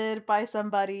adopted by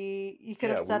somebody. You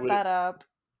could have Yeah, set that up.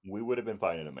 we would have been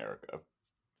fine in America.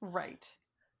 Right.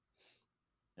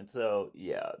 And so,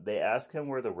 yeah, they ask him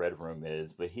where the Red Room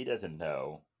is, but he doesn't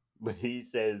know. But he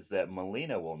says that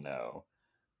Melina will know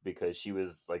because she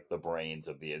was like the brains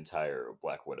of the entire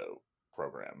Black Widow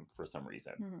program for some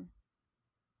reason. Mhm.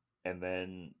 And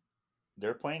then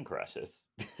their plane crashes.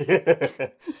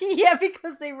 Yeah,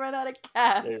 because they run out of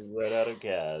gas. They run out of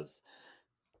gas.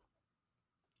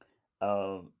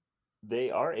 Um,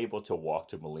 they are able to walk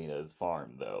to Melina's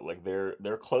farm though. Like they're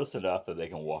close enough that they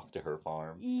can walk to her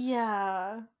farm.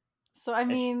 Yeah. So I And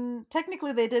mean,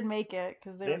 technically they did make it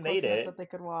because they they were close made enough that it. they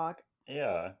could walk.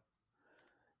 Yeah.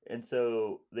 And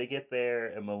so they get there,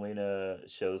 and Melina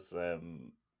shows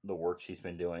them the work she's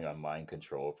been doing on mind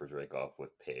control for Dreykov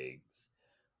with pigs,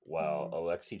 while Hmm.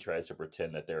 Alexei tries to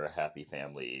pretend that they're a happy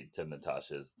family to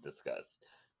Natasha's disgust.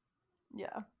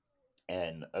 Yeah.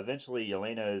 And eventually,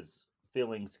 Yelena's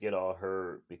feelings get all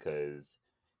hurt because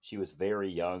she was very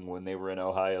young when they were in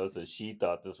Ohio, so she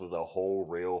thought this was a whole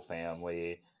real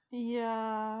family.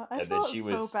 Yeah. I And then felt she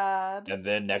so was, bad. and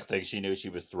then next thing she knew, she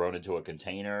was thrown into a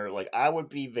container. Like, I would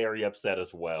be very upset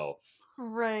as well.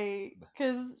 Right.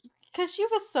 Cause she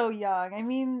was so young. I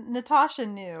mean, Natasha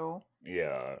knew.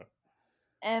 Yeah.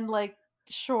 And like,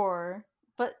 sure.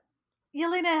 But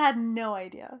Yelena had no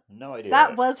idea. No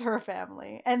That idea. was her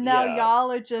family. And now Yeah.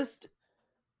 y'all are just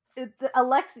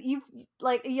Alex, you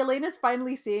like Yelena's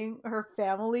finally seeing her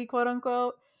family, quote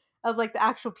unquote, as like the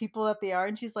actual people that they are,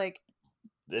 and she's like,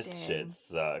 This shit "Dang,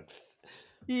 sucks.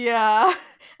 yeah."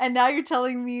 And now you're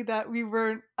telling me that we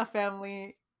weren't a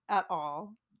family at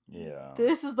all. Yeah.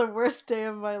 This is the worst day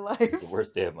of my This is the life.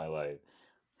 worst day of my life.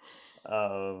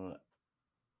 Um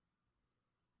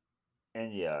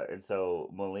and yeah, and so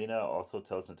Melina also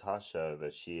tells Natasha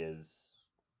that she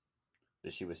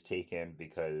was taken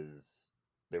because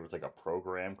there was like a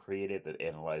program created that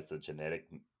analyzed the genetic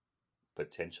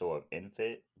potential of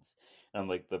infants. And I'm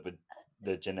like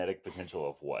the genetic potential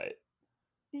of what?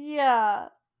 Yeah,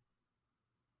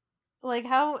 like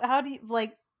how do you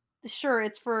like? sure,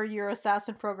 it's for your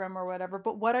assassin program or whatever,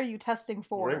 but what are you testing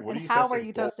Right? for? What And are you how are testing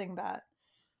you for? testing that?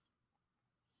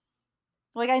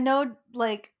 Like, I know,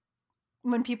 like,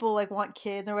 when people, like, want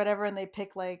kids or whatever, and they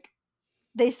pick, like,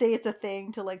 they say it's a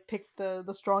thing to, like, pick the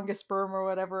strongest sperm or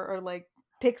whatever, or, like,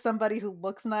 pick somebody who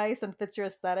looks nice and fits your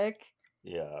aesthetic,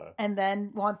 Yeah, and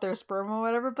then want their sperm or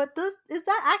whatever, but is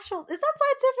that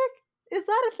scientific? Is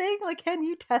that a thing? Like, can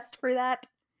you test for that?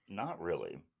 not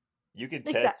really. You could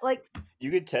test. Exact like, You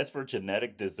could test for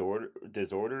genetic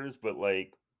disorders, but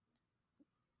like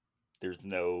there's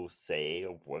no say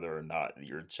of whether or not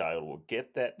your child will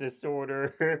get that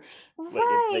disorder.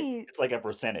 right. it's like a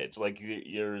percentage. Like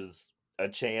there's a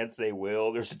chance they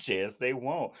will, there's a chance they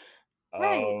won't.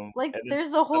 Right. Like, And then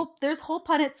there's whole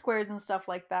Punnett squares and stuff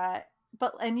like that.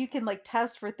 But and you can, like,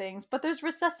 test for things, but there's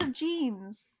recessive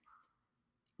genes.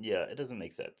 yeah, it doesn't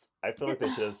make sense. I feel like It, they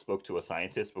should have spoke to a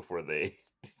scientist before they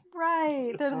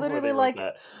right. They're before literally they wrote like,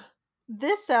 that.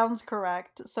 this sounds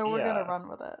correct, so we're gonna Yeah, run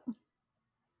with it.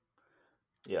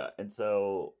 yeah, and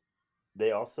so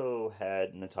they also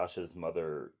had Natasha's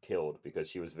mother killed because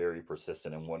she was very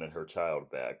persistent and wanted her child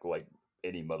back, like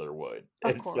any mother would.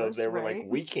 Of And so course, they were like, right?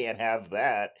 "We can't have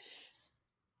that."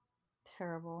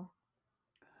 Terrible.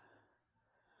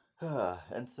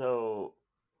 And so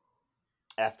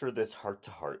after this heart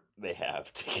to heart they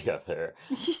have together,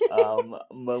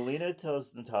 Melina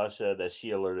tells Natasha that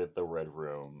she alerted the Red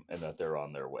Room and that they're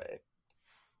on their way.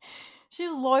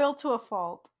 She's loyal to a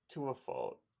fault. To a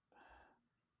fault.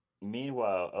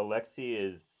 Meanwhile, Alexei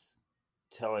is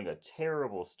telling a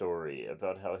terrible story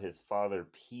about how his father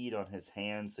peed on his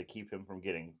hands to keep him from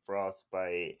getting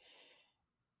frostbite.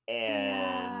 And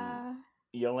Yeah.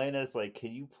 Yelena's like,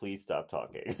 "Can you please stop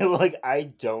talking? Like, I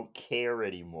don't care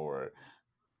anymore."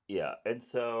 Yeah, and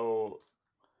so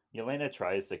Yelena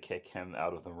tries to kick him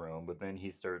out of the room, but then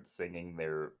he starts singing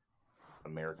their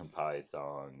American Pie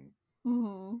song,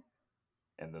 Hmm.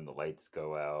 and then the lights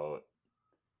go out,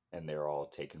 and they're all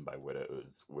taken by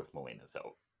widows with Melina's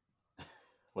help.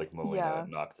 Like, Melina Yeah.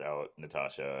 knocks out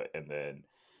Natasha, and then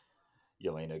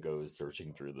Yelena goes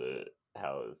searching through the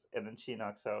house, and then she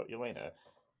knocks out Yelena.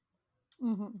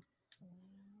 Hmm.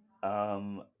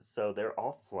 So they're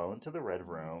all flown to the Red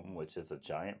Room, which is a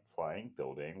giant flying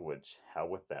building, which, how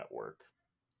would that work?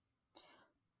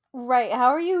 Right. How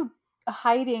are you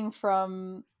hiding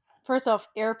from, first off,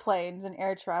 airplanes and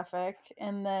air traffic,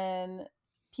 and then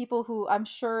people who, I'm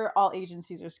sure all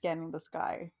agencies are scanning the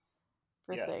sky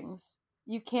for Yes. things.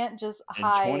 You can't just In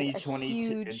hide a 2020, in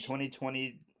huge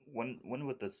 2020, when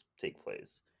would this take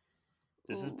place?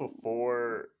 This is ooh,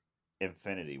 before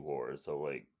Infinity War, so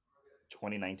like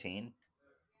 2019,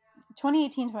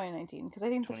 2018, 2019, because I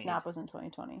think the 2018. snap was in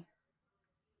 2020.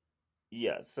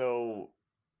 Yeah, so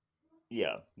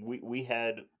yeah, we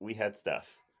had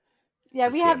stuff Yeah,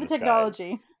 to we have scan the the skies.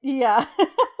 technology. Yeah.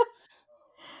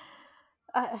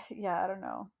 Yeah, I don't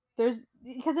know. There's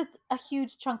because it's a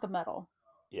huge chunk of metal.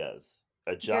 Yes,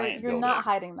 a You're giant you're not building,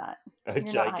 hiding that. a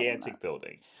You're not hiding that. gigantic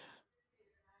building.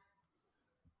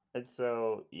 And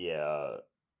so, yeah,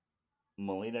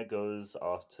 Melina goes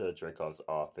off to Dreykov's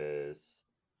office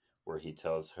where he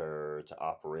tells her to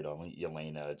operate on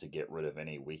Yelena to get rid of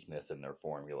any weakness in their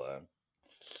formula.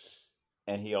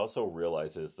 And he also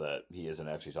realizes that he isn't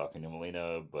actually talking to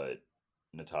Melina, but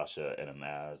Natasha in a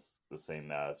mask, the same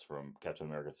mask from Captain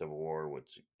America Civil War,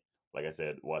 which, like I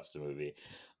said, watch the movie.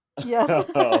 Yes.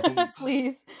 um,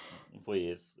 Please.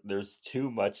 please, there's too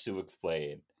much to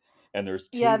explain. And there's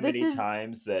too Yeah, this many is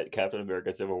times that Captain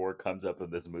America Civil War comes up in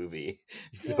this movie.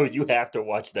 So yeah. you have to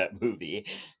watch that movie.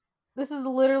 This is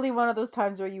literally one of those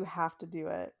times where you have to do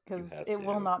it You because have it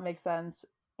will to. not make sense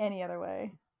any other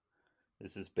way.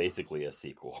 This is basically a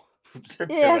sequel to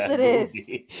Yes, that it is.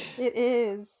 movie. It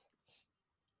is.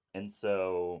 And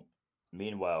so,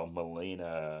 meanwhile,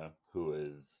 Melina, who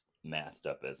is masked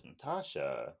up as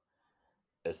Natasha,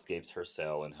 escapes her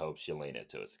cell and helps Yelena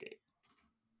to escape.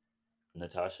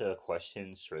 Natasha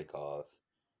questions Dreykov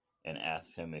and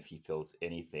asks him if he feels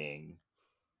anything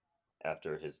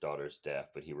after his daughter's death,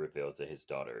 but he reveals that his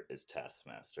daughter is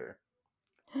Taskmaster.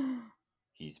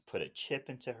 He's put a chip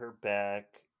into her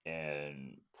back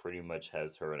and pretty much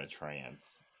has her in a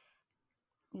trance.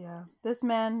 Yeah, this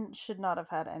man should not have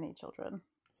had any children.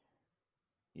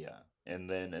 Yeah. And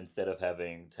then instead of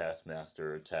having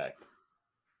Taskmaster attack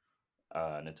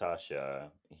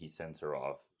Natasha, he sends her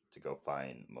off to go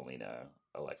find Melina,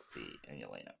 Alexei, and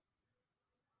Yelena.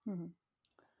 Mhm.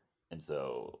 And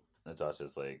so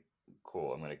Natasha's like,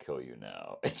 "Cool, I'm gonna kill you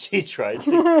now." And she tries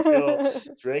to kill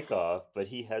Dreykov, but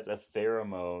he has a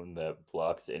pheromone that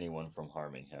blocks anyone from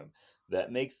harming him.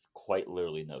 That makes quite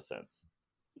literally no sense.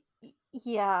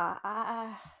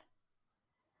 Yeah,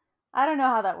 I don't know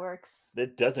how that works.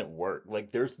 That doesn't work.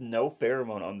 Like, there's no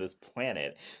pheromone on this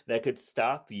planet that could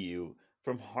stop you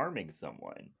from harming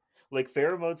someone. Like,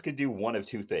 pheromones could do one of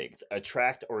two things: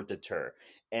 attract or deter.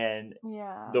 And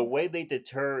Yeah. the way they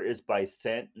deter is by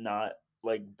scent, not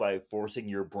like by forcing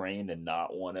your brain to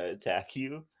not want to attack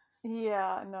you.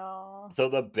 Yeah, no. So,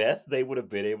 the best they would have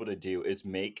been able to do is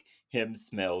make him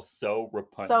smell so So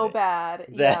repugnant bad.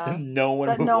 that Yeah. no one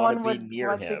That would no want to one be would near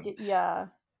want to him. get, yeah.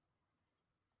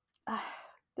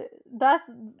 That's,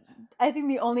 I think,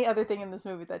 the only other thing in this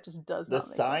movie that just does The not make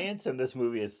sense. science in this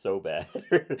movie is so bad.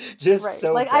 Just Right.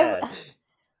 so bad.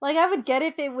 Like I would get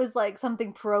if it was like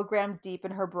something programmed deep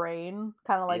in her brain,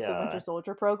 kind of like the Winter Yeah.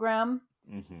 Soldier program.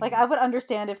 Like Hmm. I would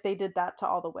understand if they did that to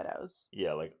all the widows.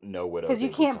 Yeah, like no widow's Because you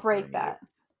able to can't break harm you. that.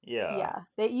 Yeah.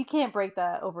 Yeah. You can't break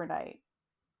that overnight.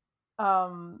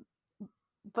 Um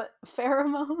but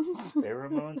pheromones.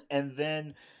 Pheromones. And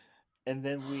then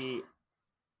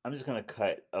I'm just gonna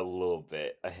cut a little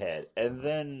bit ahead. And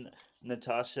then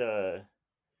Natasha,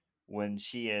 when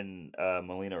she and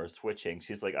Melina are switching,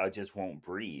 she's like, I just won't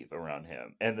breathe around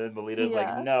him. And then Melina's like,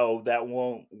 Yeah. no, that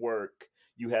won't work.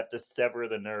 You have to sever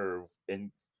the nerve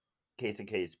in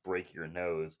case break your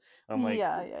nose. I'm like,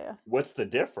 Yeah. what's the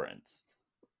difference?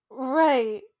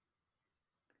 Right.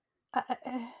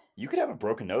 You could have a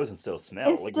broken nose and still And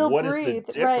smell. Like, still what is the breathe.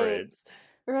 Right. difference?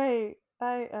 Right.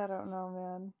 I don't know,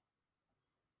 man.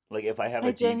 Like, if I have I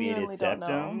a deviated genuinely don't know.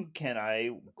 septum, can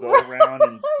I go around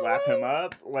and slap him Right.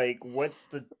 up? Like, what's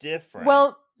the difference?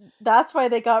 Well, that's why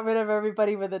they got rid of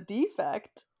everybody with a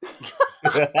defect.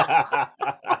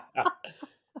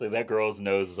 Like, that girl's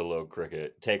nose is a little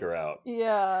crooked. Take her out.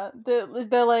 Yeah, they're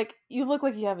like, you look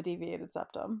like you have a deviated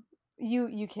septum.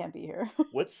 You can't be here.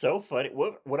 What's so funny?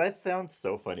 What I found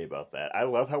so funny about that? I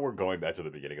love how we're going back to the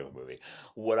beginning of the movie.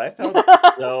 What I found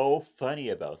so funny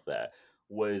about that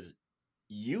was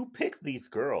you picked these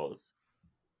girls.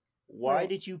 Why Right.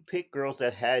 did you pick girls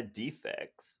that had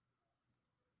defects?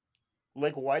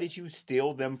 Like, why did you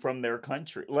steal them from their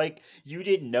country? Like, you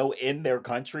didn't know in their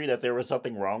country that there was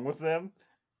something wrong with them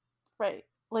Right.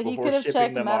 Like you before could have shipping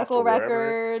checked them off to medical wherever?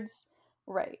 records.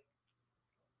 Right.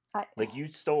 I Like, you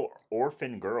stole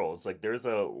orphan girls. Like, there's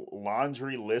a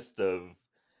laundry list of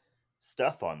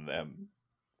stuff on them.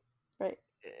 right.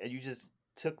 And you just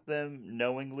took them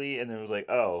knowingly and then was like,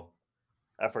 oh,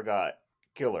 I forgot.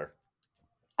 Kill her.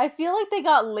 I feel like they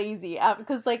got lazy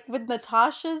because like with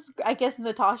I guess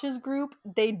Natasha's group,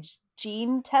 they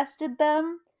gene tested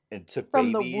them And took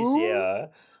from the babies, womb. yeah.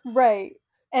 Right.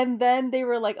 And then they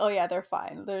were like, oh yeah, they're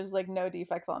fine. There's like no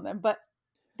defects on them. But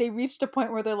they reached a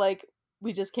point where they're like,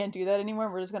 we just can't do that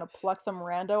anymore. We're just gonna pluck some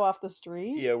rando off the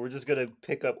street. Yeah, we're just gonna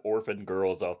pick up orphan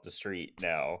girls off the street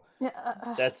now. Yeah.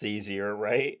 That's easier,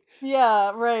 right?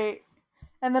 Yeah, right.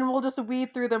 And then we'll just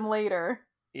weed through them later.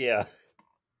 Yeah.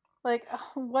 Like,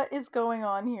 what is going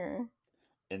on here?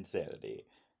 Insanity.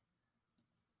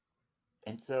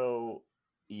 And so,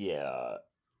 yeah.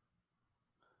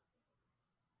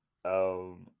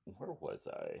 Where was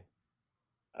I?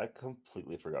 I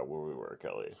completely forgot where we were,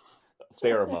 Kelly.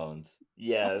 Pheromones.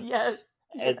 Yes. Yes.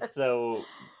 And Yes. so,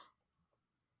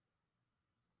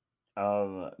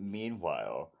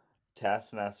 meanwhile,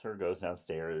 Taskmaster goes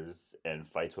downstairs and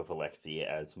fights with Alexi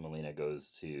as Melina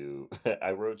goes to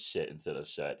I wrote shit instead of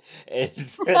shut. And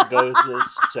goes to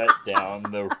shut down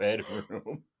the red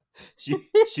room.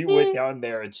 She went down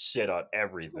there and shit on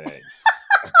everything.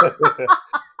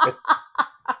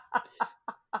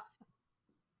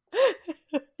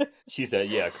 She said,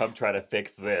 yeah, come try to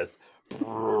fix this.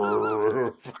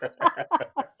 I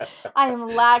am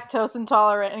lactose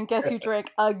intolerant, and guess who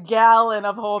drank a gallon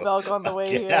of whole milk on the way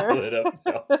here? Gallon of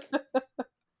milk.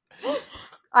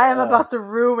 I am about to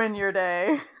ruin your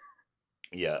day.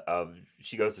 Yeah,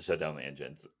 she goes to shut down the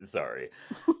engines. Sorry.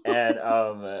 And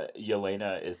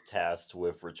Yelena is tasked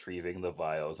with retrieving the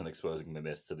vials and exposing the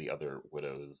mist to the other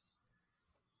widows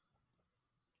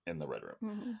in the red room.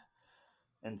 Mm-hmm.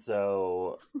 And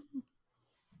so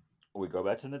we go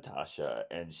back to Natasha,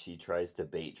 and she tries to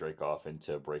bait Drake off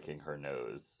into breaking her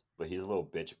nose, but he's a little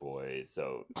bitch boy,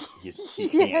 so he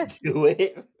can't do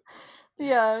it.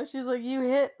 Yeah, she's like, you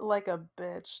hit like a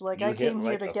bitch. Like, You I hit came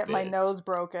here like to a get my bitch. nose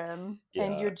broken,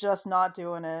 and Yeah. you're just not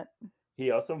doing it. He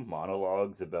also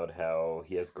monologues about how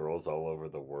he has girls all over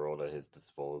the world at his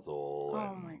disposal.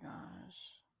 Oh my gosh.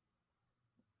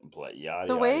 But yada,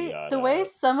 The yada. way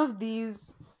some of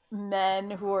these men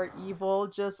who are evil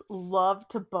just love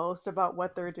to boast about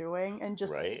what they're doing and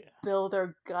just Right? spill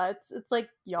their guts. It's like,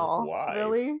 y'all, Why?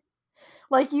 really?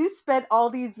 Like, you spent all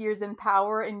these years in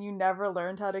power and you never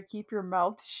learned how to keep your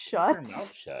mouth shut. Keep your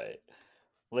mouth shut.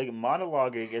 Like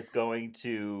monologuing is going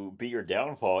to be your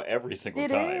downfall every single It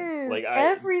time. Like is I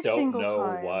every don't single know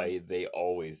time. why they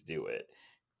always do it.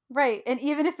 Right. And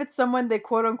even if it's someone they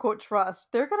quote unquote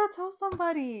trust, they're going to tell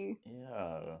somebody.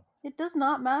 Yeah. It does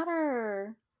not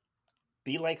matter.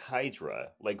 Be like Hydra.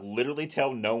 Like literally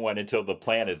tell no one until the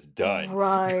plan is done.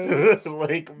 Right.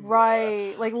 Like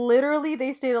Right. Like literally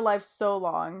they stayed alive so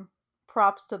long.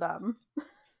 Props to them.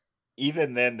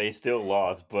 even then they still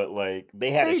lost, but like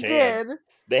they had a They chance. did.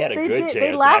 They had a They good did. They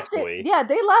chance lasted. actually. Yeah,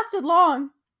 they lasted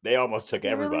long. They almost took They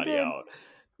really everybody did. out.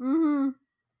 Mhm.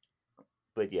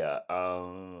 But yeah,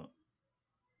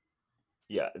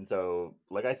 yeah, and so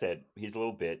like I said, he's a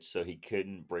little bitch, so he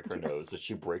couldn't break her nose, Yes. so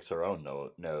she breaks her own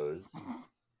nose,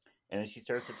 and then she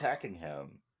starts attacking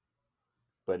him,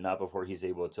 but not before he's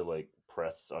able to like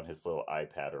press on his little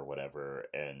iPad or whatever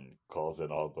and calls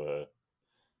in all The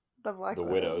Black the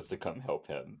Widows. widows to come help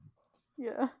him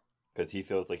Yeah. because he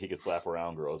feels like he can slap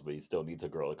around girls, but he still needs a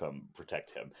girl to come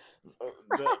protect him.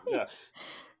 Right. Yeah.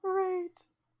 Right.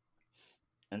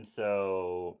 And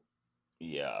so,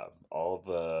 yeah, all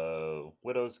the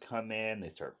widows come in. They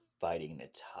start fighting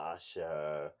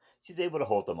Natasha. She's able to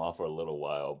hold them off for a little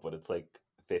while, but it's like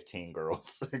 15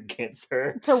 girls against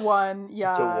her To one. to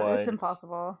Yeah, it's one.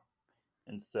 impossible.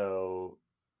 And so,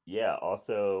 yeah,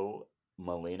 also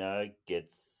Melina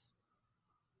gets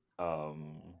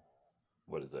um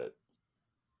what is it?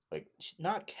 Like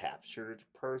not captured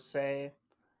per se,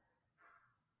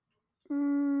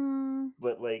 Mm,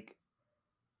 but like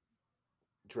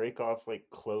Dracoff like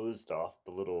closed off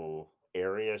the little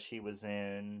area she was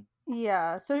in.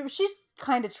 yeah, so she's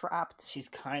kind of trapped. She's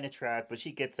kind of trapped, but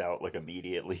she gets out like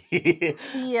immediately.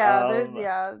 Yeah,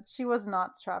 um, she was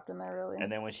not trapped in there really.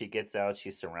 and then when she gets out,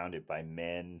 she's surrounded by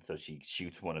men, so she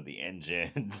shoots one of the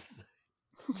engines.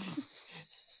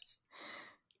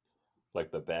 Like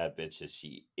the bad bitch as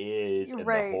she is, and the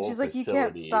Right. whole She's like, you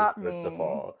can't facility stop starts to me.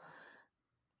 fall.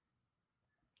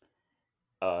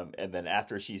 And then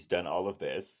after she's done all of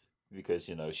this, because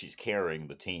she's carrying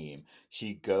the team, she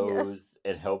Yes. goes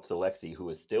and helps Alexi, who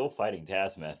is still fighting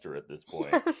Taskmaster at this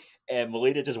point. Yes. And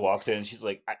Melita just walks in and she's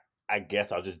like, I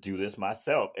guess I'll just do this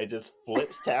myself. And just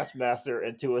flips Taskmaster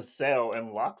into a cell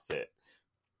and locks it.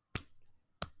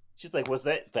 She's like, was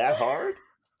that hard?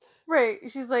 Right.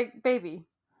 She's like, baby,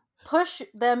 push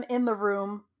them in the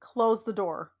room, close the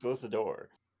door. Close the door.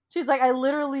 She's like, I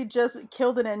literally just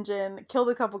killed an engine, killed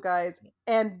a couple guys,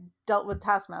 and dealt with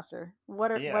Taskmaster.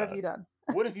 What have Yeah. you done?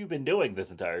 What have you been doing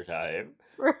this entire time?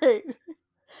 Right.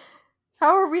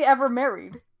 How are we ever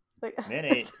married? Like Men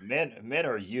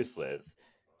are useless.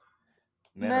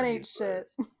 Men are men ain't shit.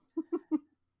 useless.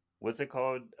 What's it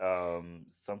called?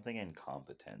 Something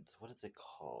incompetence. What is it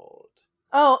called?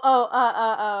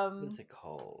 What is it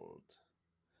called?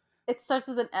 It starts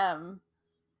with an M.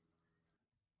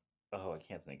 Oh, I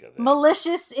can't think of it.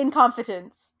 Malicious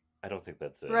incompetence. I don't think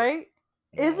that's it. Right?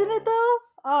 Isn't it No, though?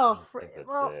 I Oh, don't think that's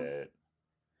well, it.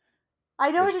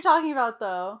 I know what Which, you're talking about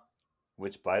though.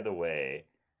 which, by the way,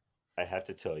 I have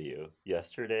to tell you,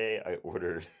 yesterday I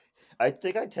ordered. I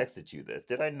think I texted you this.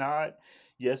 Did I not?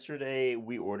 Yesterday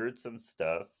we ordered some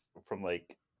stuff from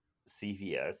like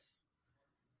CVS.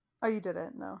 Oh, you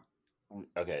didn't? No.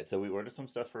 Okay, so we ordered some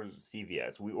stuff for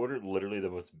CVS. We ordered literally the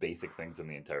most basic things in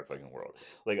the entire fucking world.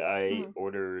 Like I Mm-hmm.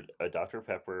 ordered a Dr.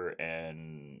 Pepper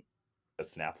and a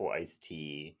Snapple iced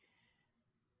tea.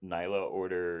 Nyla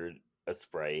ordered a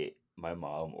Sprite. My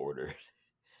mom ordered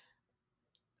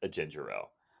a ginger ale.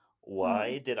 Mm-hmm.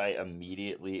 Why did I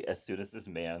immediately, as soon as this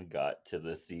man got to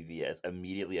the CVS,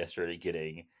 immediately I started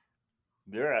getting,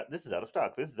 this is out of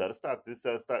stock, this is out of stock, this is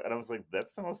out of stock. And I was like,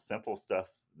 that's the most simple stuff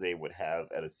they would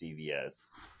have at a CVS.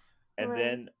 And Right.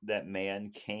 then that man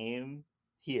came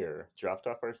here, dropped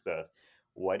off our stuff.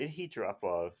 Why did he drop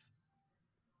off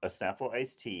a Snapple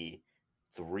iced tea,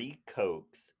 3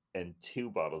 Cokes, and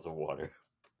 2 bottles of water?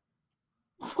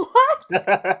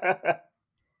 What?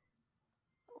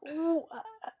 Oh,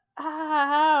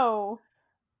 How?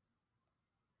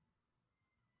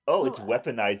 it's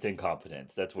weaponized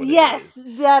incompetence. That's what it is. Yes,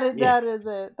 that is, Yeah. that is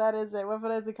it. That is it.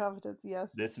 Weaponized incompetence.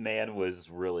 Yes. This man was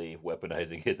really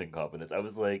weaponizing his incompetence. I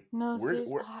was like, No,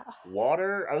 seriously. where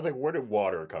water? I was like, where did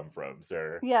water come from,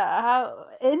 sir? Yeah. How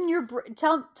in your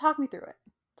talk me through it.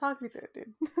 Talk me through it,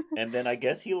 dude. And then I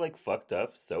guess he like fucked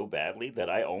up so badly that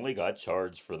I only got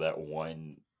charged for that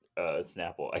one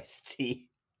Snapple iced tea.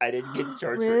 I didn't get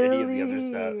charged for any of the other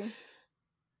stuff. Really? I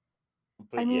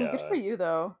But mean, good for yeah, you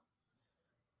though.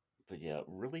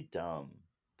 really dumb.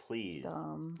 Please,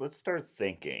 Dumb. let's start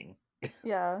thinking.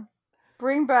 Yeah.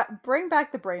 Bring back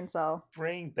the brain cell.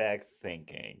 Bring back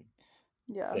thinking.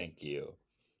 Yeah. Thank you.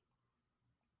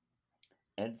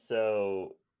 And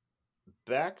so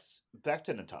back back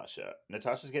to Natasha.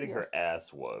 Natasha's getting her Yes.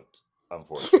 ass whooped,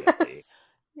 unfortunately. Yes.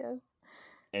 Yes.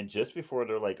 And just before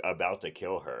they're like about to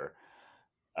kill her,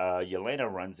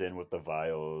 Yelena runs in with the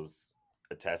vials,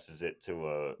 attaches it to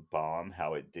a bomb.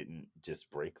 How it didn't just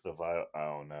break the vial, I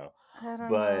don't know. I don't know.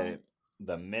 But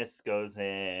the mist goes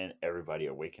in, everybody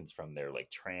awakens from their like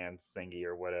trance thingy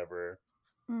or whatever.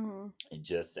 Mm-hmm. And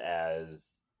just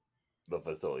as the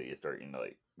facility is starting to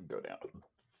like go down.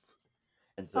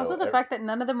 And Also, so, the fact that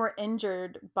none of them were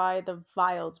injured by the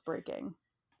vials breaking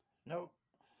no,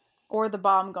 or the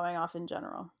bomb going off in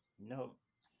general. no,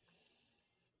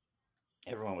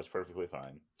 everyone was perfectly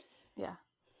fine. Yeah.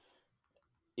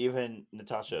 Even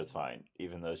Natasha is fine,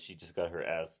 even though she just got her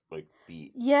ass like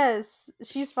beat. Yes,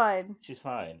 she's fine. She's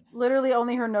fine. Literally,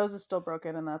 only her nose is still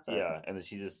broken, and that's it. Yeah, and then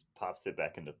she just pops it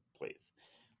back into place.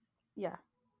 Yeah.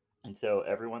 And so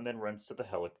everyone then runs to the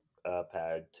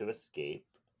helipad to escape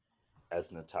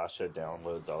as Natasha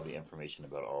downloads all the information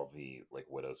about all the like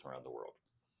widows around the world.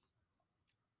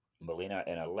 Melina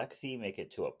and Alexei make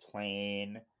it to a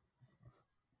plane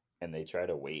and they try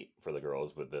to wait for the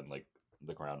girls, but then like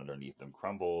the ground underneath them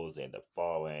crumbles, they end up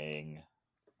falling.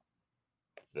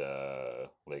 The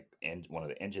one of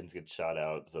the engines gets shot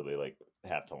out, so they like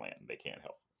have to land. They can't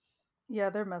help. Yeah,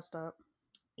 they're messed up.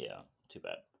 Yeah, too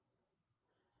bad.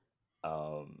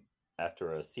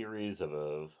 After a series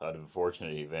of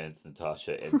unfortunate events,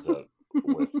 Natasha ends up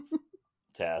with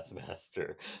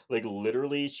Taskmaster. Like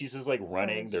literally, she's just like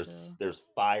running. There's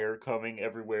fire coming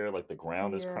everywhere. Like the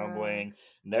ground is crumbling.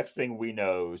 Next thing we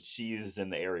know, she's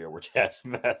in the area where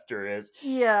Taskmaster is.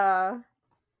 Yeah.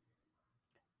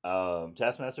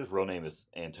 Taskmaster's real name is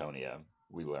Antonia.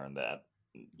 We learned that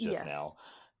just now.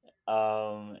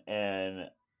 And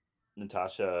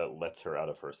Natasha lets her out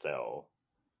of her cell,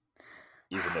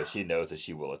 even though she knows that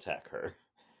she will attack her.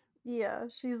 Yeah,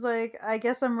 she's like, I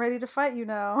guess I'm ready to fight you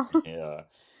now. Yeah.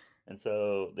 And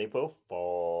so they both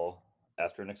fall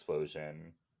after an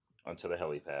explosion onto the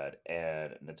helipad,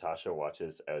 and Natasha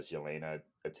watches as Yelena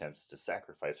attempts to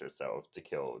sacrifice herself to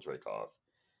kill Dreykov.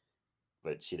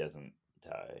 But she doesn't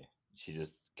die. She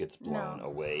just gets blown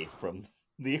away from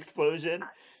the explosion.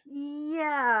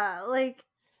 Yeah, like,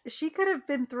 she could have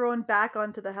been thrown back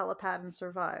onto the helipad and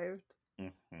survived.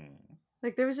 Mm-hmm.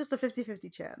 Like, there was just a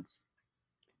 50-50 chance.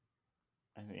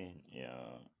 I mean,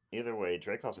 yeah. Either way,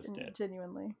 Dreykov is dead.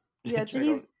 Genuinely. Yeah,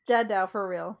 he's dead now, for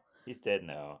real. He's dead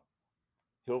now.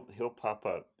 He'll pop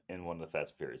up in one of the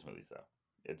Fast and Furious movies, though.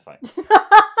 It's fine.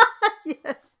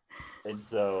 Yes. And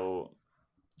so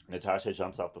Natasha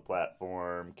jumps off the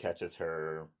platform, catches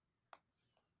her,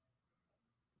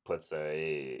 puts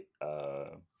a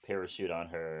parachute on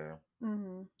her,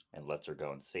 and lets her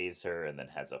go and saves her, and then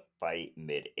has a fight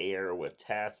mid-air with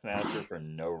Taskmaster for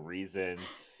no reason.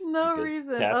 No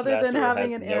reason other than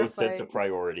having an air fight. No sense of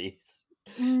priorities.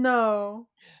 No.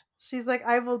 She's like,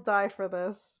 I will die for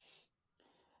this.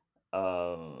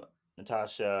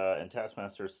 Natasha and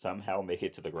Taskmaster somehow make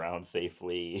it to the ground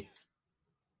safely.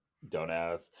 Don't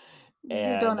ask.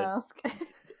 Don't ask.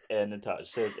 And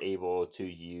Natasha is able to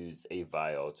use a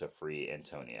vial to free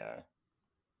Antonia.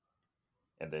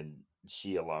 And then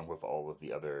she, along with all of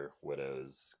the other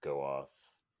widows, go off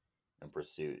in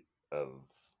pursuit of,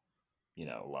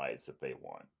 lives that they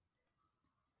want.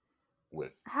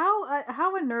 With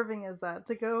how unnerving is that,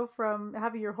 to go from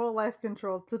having your whole life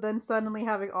controlled to then suddenly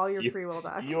having all your free will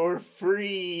back? You're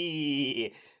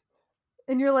free!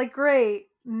 And you're like, great,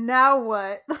 now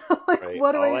what? Like, right.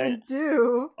 What do I even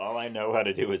do? All I know how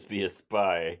to do is be a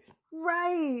spy.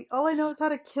 Right. All I know is how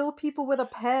to kill people with a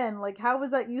pen. Like, how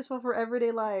is that useful for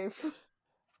everyday life?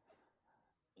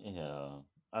 Yeah.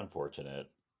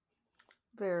 Unfortunate.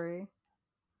 Very.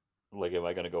 Like, am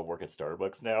I going to go work at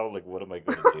Starbucks now? Like, what am I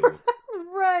going to do?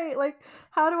 Right. Like,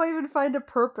 how do I even find a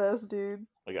purpose, dude?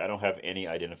 Like, I don't have any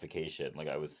identification. Like,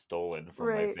 I was stolen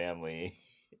from my family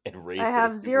and raised. I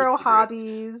have zero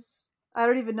hobbies. I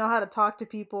don't even know how to talk to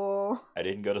people. I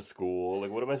didn't go to school.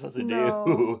 Like, what am I supposed to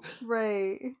do?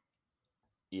 Right.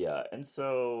 Yeah, and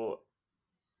so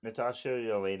Natasha,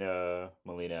 Yelena,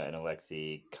 Melina, and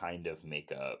Alexei kind of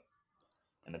make up.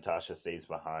 And Natasha stays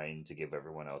behind to give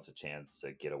everyone else a chance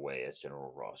to get away as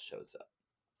General Ross shows up.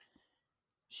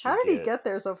 How did he get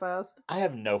there so fast? I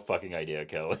have no fucking idea,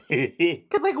 Kelly.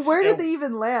 Because, like, where did they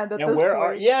even land at this point?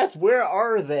 Where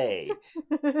are they?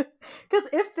 Because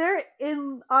if they're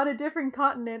on a different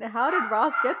continent, how did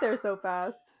Ross get there so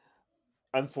fast?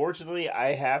 Unfortunately,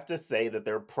 I have to say that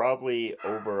they're probably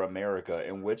over America,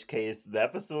 in which case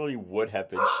that facility would have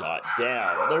been shot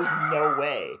down. There's no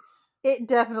way. It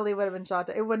definitely would have been shot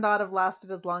down. It would not have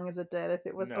lasted as long as it did if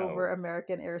it was over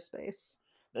American airspace.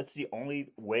 That's the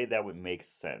only way that would make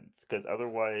sense. Because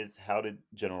otherwise, how did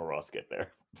General Ross get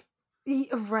there?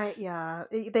 Right, yeah.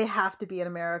 They have to be in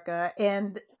America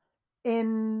and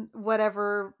in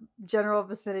whatever general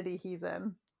vicinity he's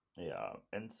in. Yeah,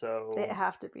 and They so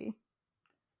have to be.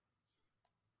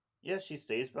 yeah, she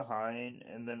stays behind,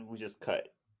 and then we just cut.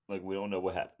 Like we don't know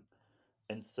what happened.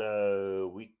 And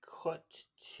so we cut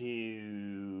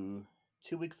to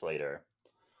 2 weeks later,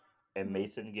 and Mhm.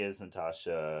 Mason gives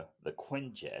Natasha the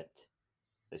Quinjet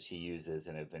that she uses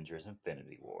in Avengers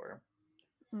Infinity War.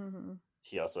 Mhm.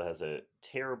 She also has a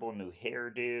terrible new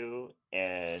hairdo,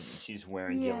 and she's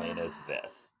wearing Yeah. Yelena's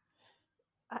vest.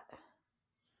 I,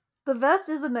 the vest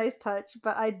is a nice touch,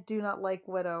 but I do not like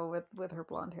Widow with her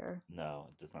blonde hair. No,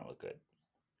 it does not look good.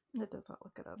 It does not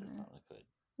look good on It does her. not look good.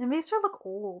 It makes her look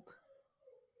old.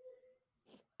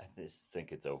 I just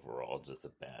think it's overall just a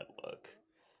bad look.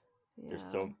 Yeah.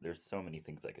 There's so many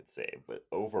things I could say, but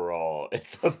overall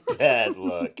it's a bad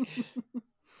look.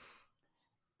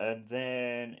 And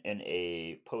then in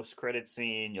a post-credit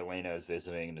scene, Yelena is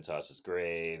visiting Natasha's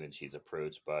grave, and she's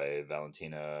approached by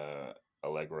Valentina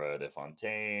Allegra de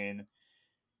Fontaine.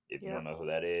 If you don't Yep. know who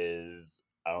that is,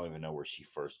 I don't even know where she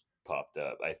first popped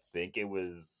up. I think it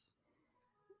was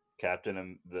Captain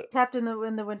and the Captain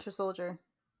in the Winter Soldier.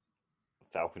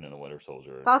 Falcon and the Winter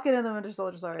Soldier. Falcon and the Winter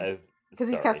Soldier, sorry. I Because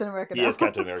he's sorry, Captain America he now. is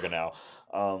Captain America now.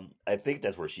 I think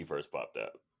that's where she first popped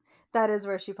up. That is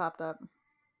where she popped up.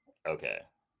 Okay,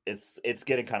 it's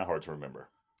getting kind of hard to remember.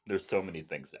 There's so many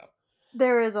things now.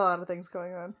 There is a lot of things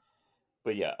going on.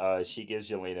 But yeah, she gives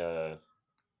Yelena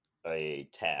a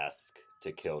task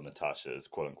to kill Natasha's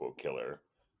quote unquote killer,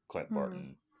 Clint Hmm.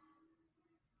 Barton,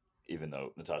 even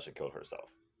though Natasha killed herself.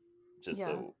 Just Yeah.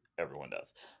 so everyone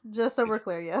does. Just so If we're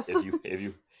clear, yes. if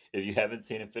you haven't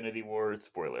seen Infinity War,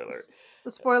 spoiler alert.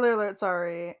 Spoiler alert,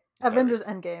 sorry. Sorry. Avengers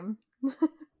Endgame.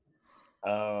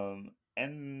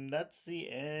 And that's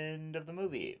the end of the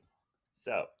movie.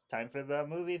 So, time for the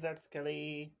movie facts,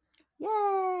 Kelly.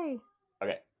 Yay!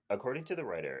 Okay, according to the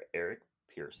writer Eric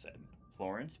Pearson,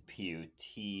 Florence Pugh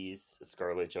teased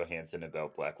Scarlett Johansson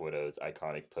about Black Widow's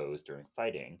iconic pose during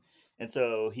fighting, and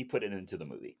so he put it into the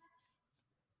movie.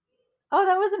 Oh,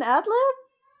 that was an ad lib?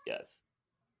 Yes,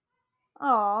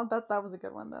 Oh, that was a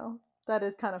good one though. That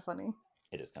is kind of funny.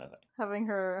 it is kind of funny Having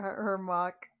her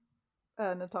mock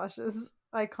Natasha's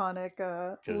iconic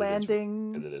because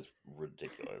landing. it is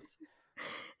ridiculous.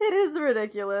 It is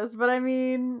ridiculous, but I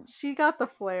mean, she got the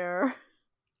flair.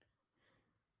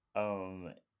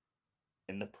 Um,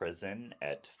 in the prison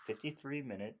at 53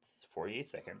 minutes 48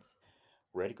 seconds,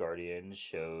 Red Guardian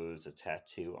shows a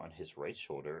tattoo on his right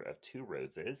shoulder of two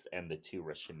roses, and the two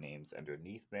Russian names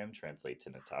underneath them translate to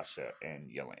Natasha and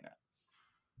Yelena.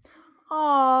 Aww.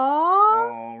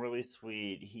 Oh, really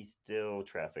sweet. He still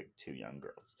trafficked two young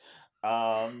girls.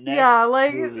 Next Yeah,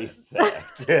 like. movie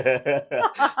fact.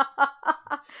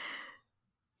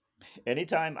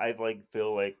 Anytime I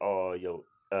feel like, oh,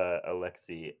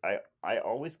 Alexei, I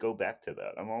always go back to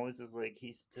that. I'm always just like,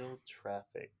 he still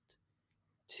trafficked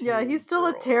Yeah, he's two still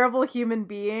a girls. terrible human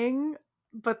being,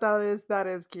 but that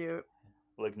is cute.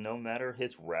 Like, no matter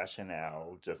his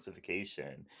rationale,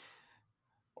 justification,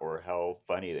 or how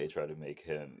funny they try to make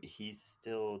him, he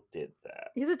still did that.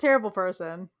 He's a terrible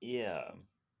person. Yeah,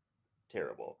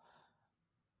 terrible.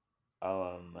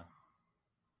 Um,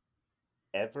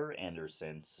 Ever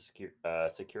Anderson secured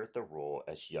the role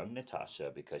as young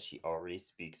Natasha because she already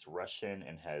speaks Russian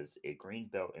and has a green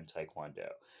belt in Taekwondo.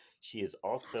 She is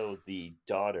also the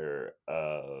daughter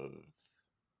of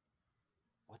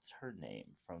what's her name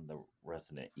from the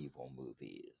Resident Evil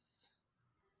movies?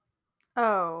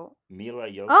 Oh. Mila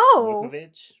Oh!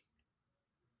 Jokovic.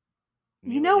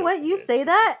 You Mila know what? You Jokovic, say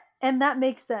that, and that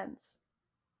makes sense.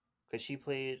 because she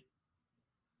played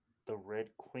the Red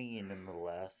Queen in the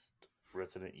last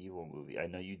Resident Evil movie. I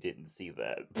know you didn't see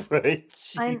that, but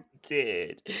she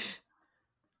did.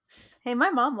 Hey,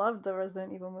 my mom loved the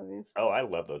Resident Evil movies. Oh, I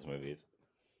love those movies.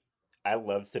 I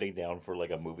love sitting down for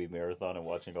like a movie marathon and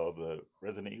watching all the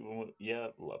Resident Evil. Yeah,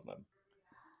 love them.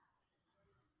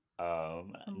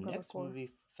 I'm gonna Next core.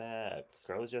 movie fact: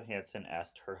 Scarlett Johansson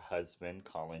asked her husband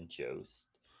Colin Jost,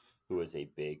 who is a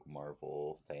big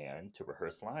Marvel fan, to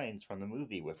rehearse lines from the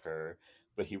movie with her,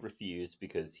 but he refused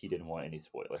because he didn't want any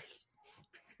spoilers.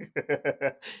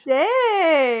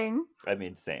 Dang! I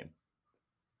mean, same.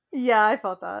 Yeah, I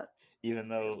felt that. Even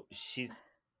though she's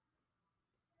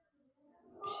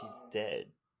dead,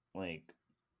 like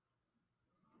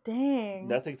Dang.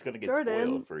 nothing's gonna get spoiled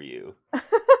Jordan. for you.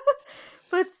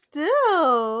 But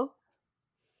still,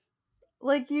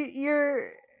 like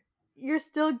you're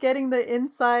still getting the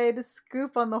inside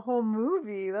scoop on the whole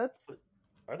movie. That's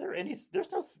Are there any?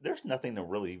 There's nothing to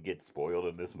really get spoiled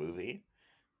in this movie.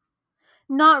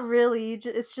 Not really.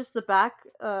 It's just the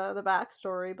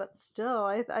backstory, but still,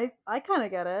 I kind of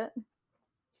get it.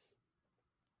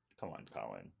 Come on,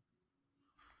 Colin.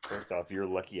 First off, you're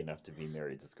lucky enough to be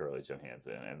married to Scarlett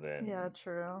Johansson, and Yeah, then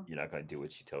true. you're not going to do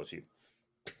what she tells you.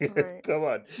 Right. Come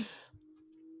on.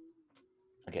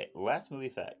 Okay, last movie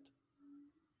fact.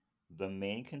 The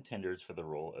main contenders for the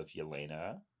role of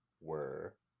Yelena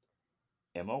were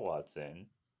Emma Watson,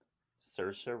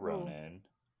 Saoirse Ooh. Ronan,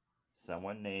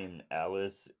 someone named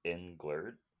Alice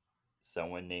Englert,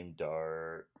 someone named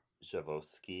Dar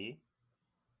Javosky,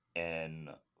 and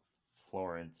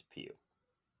Florence Pugh.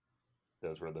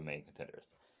 Those were the main contenders.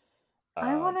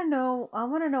 I Um, want to know. I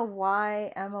want to know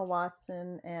why Emma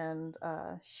Watson and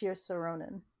Saoirse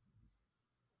Ronan.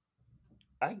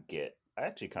 I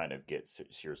actually kind of get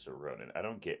Saoirse Ronan. I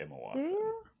don't get Emma Do Watson.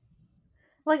 you?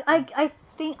 Like I'm I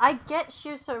think I get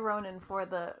Saoirse Ronan for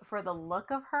the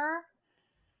look of her,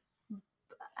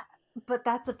 but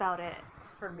that's about it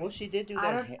for Well, me. she did do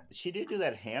I that. don't. She did do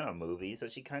that Hannah movie, so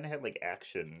she kind of had like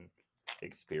action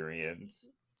experience.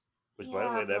 Which, by the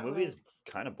Yeah, way, that but movie like, is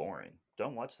kind of boring.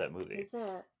 Don't watch that movie. is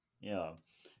it? Yeah,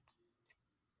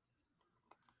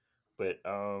 but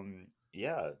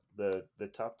yeah, the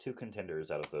top two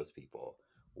contenders out of those people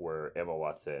were Emma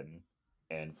Watson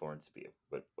and Florence Pugh.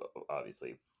 But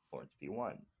obviously, Florence Pugh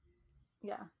won.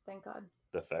 Yeah, thank God.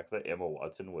 The fact that Emma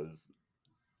Watson was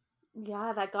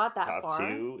Yeah, that got that top far.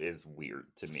 two is weird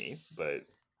to me, but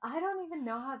I don't even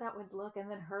know how that would look, and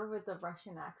then her with the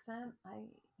Russian accent.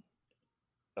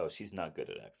 oh, she's not good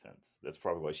at accents. That's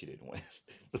probably why she didn't win.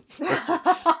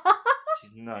 I.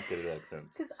 She's not good at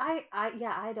accents. Because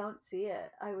yeah, I don't see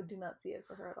it. I would do not see it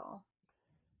for her at all.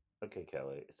 Okay,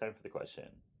 Kelly, it's time for the question.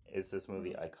 Is this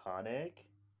movie Mhm. iconic?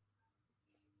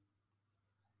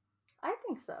 I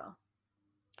think so.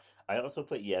 I also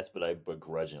put yes, but I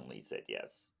begrudgingly said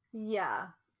yes. Yeah,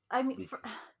 I mean, Be- for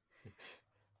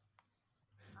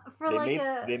like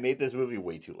a they made this movie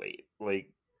way too late.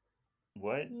 Like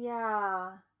what?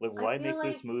 yeah, Like I why feel make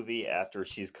this like movie after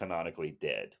she's canonically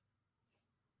dead?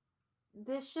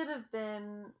 this should have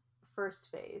been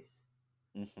first phase.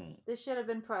 Hmm. This should have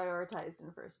been prioritized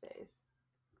in first phase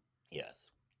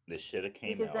Yes, this should have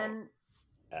came because out then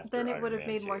after it would Iron have Man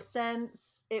made more 2.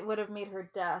 sense. It would have made her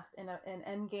death in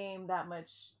Endgame that much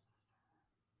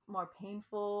more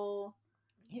painful.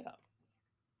 Yeah,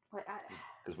 Like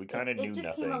because we kind of it knew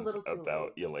just came a nothing little too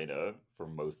about late. Yelena for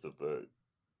most of the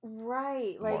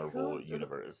Right. Like Marvel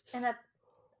universe. and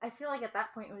I feel like at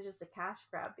that point it was just a cash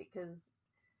grab because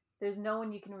there's no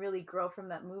one you can really grow from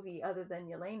that movie other than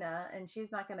Yelena, and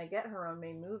she's not going to get her own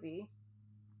main movie.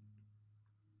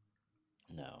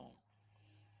 No,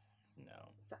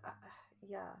 no. So,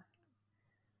 yeah,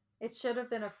 it should have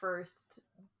been a first.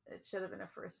 It should have been a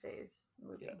first phase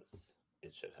movie, Yes,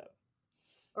 it should have.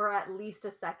 or at least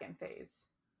a second phase,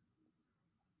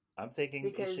 I'm thinking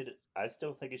it should. because I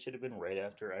still think it should have been right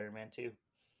after Iron Man 2.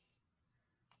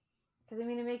 I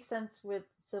mean it makes sense with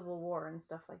Civil War and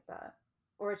stuff like that,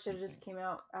 or it should have just Hmm. came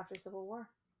out after Civil War,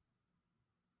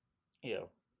 Yeah.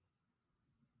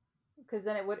 because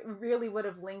then it would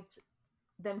have linked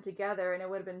them together, and it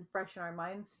would have been fresh in our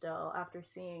minds still after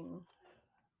seeing,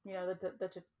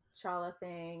 the T'Challa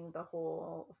thing, the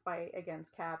whole fight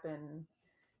against Cap and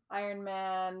Iron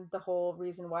Man, the whole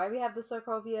reason why we have the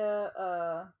Sokovia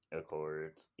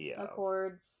Accords. Yeah.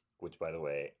 Accords. Which, by the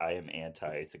way, I am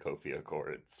anti Sokovia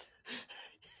Accords.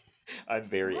 I'm I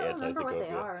very don't anti remember what they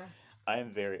Sokovia. are. I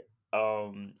am very.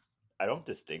 Um, I don't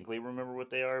distinctly remember what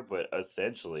they are, but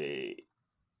essentially,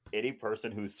 any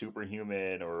person who's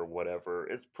superhuman or whatever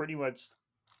is pretty much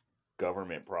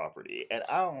government property, and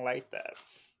I don't like that.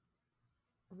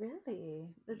 Really?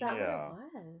 Is that what it Yeah,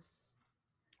 was?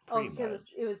 Oh, pretty because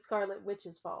much. it was Scarlet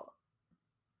Witch's fault.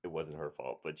 It wasn't her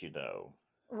fault, but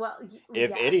Well, if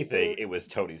yeah, anything, it was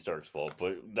Tony Stark's fault.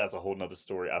 But that's a whole nother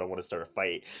story. I don't want to start a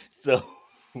fight. So,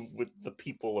 with the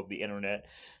people of the internet,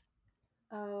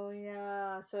 Oh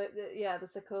yeah. So yeah, the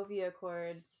Sokovia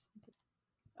Accords.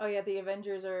 Oh yeah, the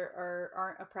Avengers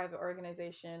aren't a private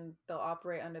organization. They'll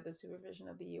operate under the supervision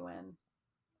of the UN,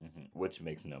 which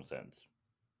makes no sense.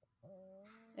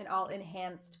 and all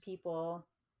enhanced people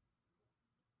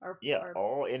Yeah, are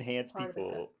all enhanced part of it.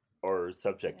 people are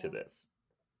subject to Yeah. this.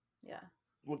 Yeah.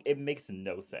 Look, it makes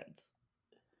no sense.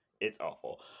 It's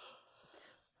awful.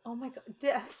 Oh my god.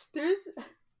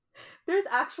 There's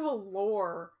actual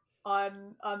lore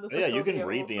on the Yeah, you can Sokovia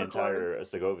read the Accords. entire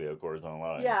Segovia Accords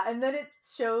online. Yeah, and then it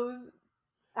shows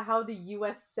how the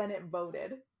U.S. Senate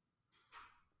voted.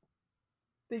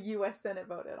 The U.S. Senate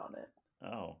voted on it.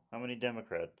 Oh, how many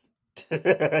Democrats?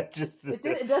 Just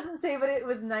It doesn't say, but it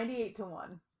was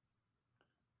 98-1.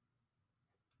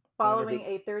 I wonder who. Following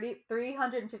a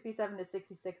 357 to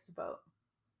 66 vote.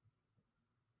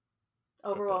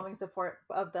 Okay. Overwhelming support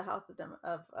of the House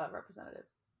of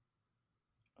Representatives.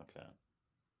 Okay.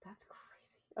 That's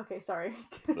crazy. Okay, sorry.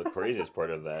 The craziest part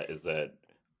of that is that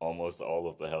almost all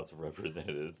of the House of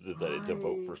Representatives decided to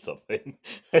vote for Right. something.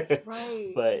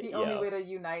 Right. But The only yeah. way to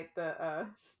unite the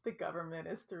government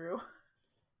is through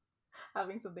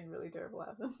having something really terrible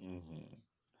happen.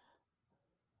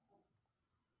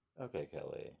 Okay,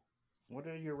 Kelly. What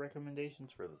are your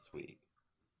recommendations for this week?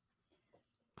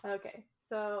 Okay,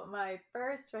 so my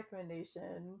first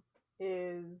recommendation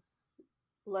is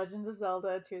Legends of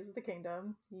Zelda: Tears of the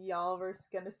Kingdom. Y'all were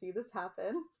gonna see this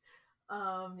happen.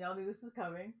 Y'all knew this was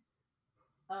coming.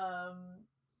 Um,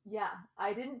 yeah,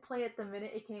 I didn't play it the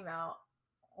minute it came out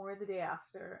or the day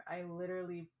after. I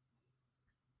literally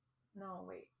no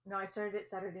wait no I started it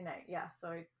Saturday night. Yeah,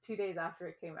 so 2 days after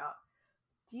it came out.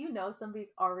 Do you know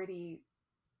somebody's already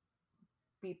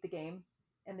beat the game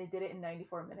and they did it in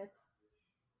 94 minutes?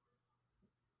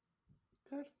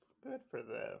 Good, good for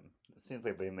them. It seems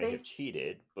like they may They have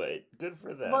cheated, but good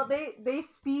for well them.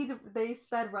 they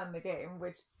sped run the game,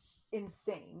 which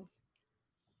insane.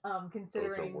 Those are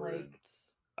Considering like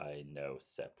words I know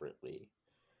separately.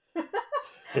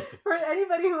 for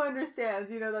anybody who understands,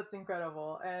 that's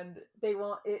incredible. And they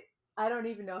won't it I don't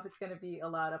even know if it's going to be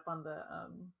allowed up on the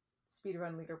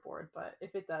speedrun leaderboard, but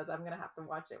if it does, I'm going to have to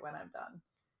watch it when I'm done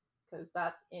because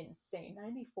that's insane.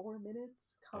 94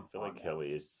 minutes? I Come feel like on now.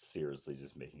 Kelly is seriously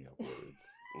just making up words.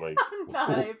 Like I'm not,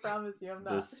 I promise you, I'm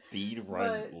the not. speed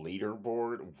run But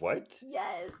leaderboard. What?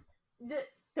 yes.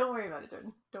 Don't worry about it,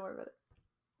 Jordan. Don't worry about it.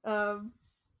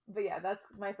 But yeah, that's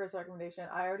my first recommendation.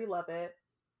 I already love it.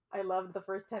 I loved the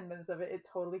first 10 minutes of it. It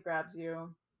totally grabs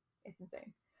you. It's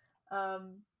insane.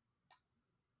 Um,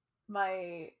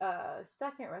 my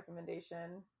second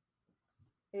recommendation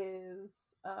is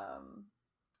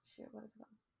shoot, what is it called?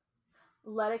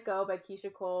 Let It Go by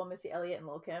Keisha Cole, Missy Elliott, and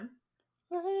Lil Kim.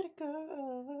 Let it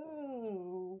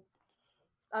go.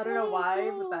 I don't Let know it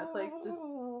why, but that's like just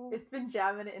go. it's been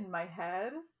jamming in my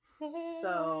head. Let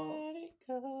So it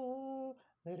go.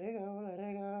 Let it go. Let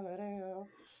it go. Let it go.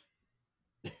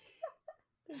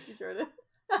 thank you, Jordan.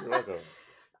 You're welcome.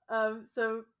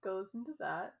 So go listen to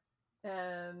that.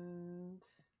 And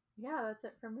yeah, that's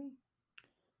it for me.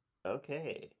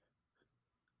 Okay.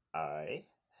 I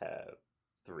have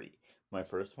three. My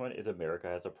first one is America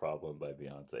Has a Problem by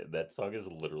Beyonce. That song is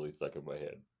literally stuck in my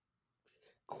head.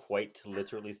 Quite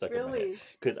literally stuck in my head. Really?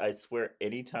 Because I swear,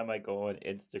 anytime I go on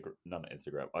Instagram, not on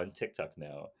Instagram, on TikTok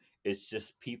now, it's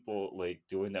just people like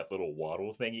doing that little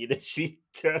waddle thingy that she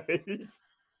does.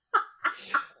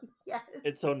 Yes.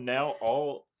 And so now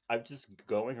I'm just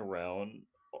going around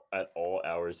at all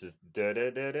hours, just da da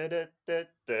da da da da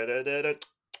da da da da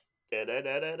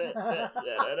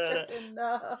Jordan,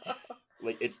 no.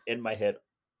 like it's in my head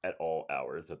at all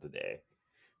hours of the day.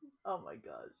 Oh my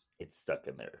gosh. It's stuck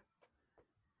in there.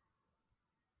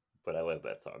 But I love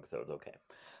that song, so it's okay.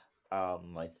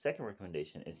 My second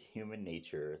recommendation is Human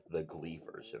Nature, the Glee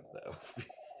version, though.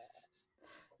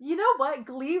 You know what?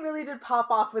 Glee really did pop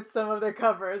off with some of their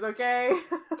covers, okay?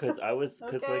 Because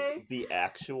like Okay. the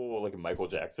actual like Michael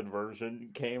Jackson version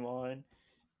came on,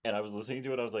 and I was listening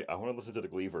to it. I was like, I want to listen to the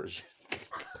Glee version.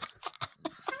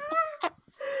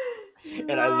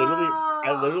 And I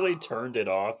literally No. turned it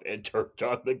off and turned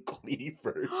on the Glee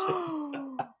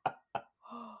version.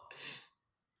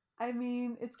 I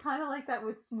mean, it's kind of like that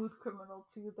with Smooth Criminal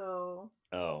too, though.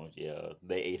 Oh yeah,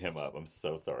 they ate him up. I'm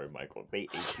so sorry, Michael. They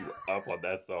ate you up on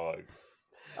that song.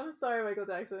 I'm sorry, Michael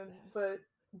Jackson, but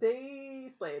they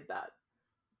slayed that.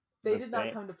 They The did not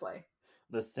same, come to play.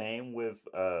 the same with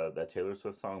that Taylor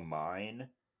Swift song "Mine."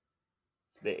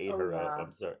 They ate Oh her up. yeah,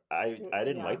 I'm sorry. I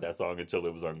didn't yeah. like that song until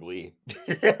it was on Glee.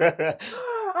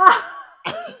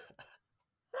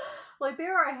 Like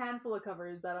there are a handful of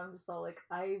covers that I'm just all like,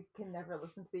 I can never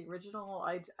listen to the original.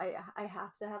 I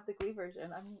have to have the Glee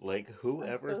version. Like I'm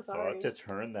whoever so thought to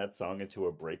sorry. turn that song into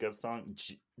a breakup song?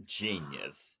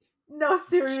 Genius. No,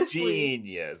 seriously,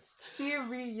 Genius.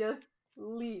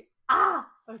 seriously.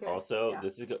 Okay, Also, yeah.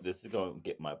 this is going to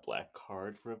get my black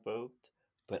card revoked,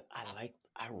 but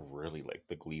I really like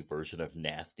the Glee version of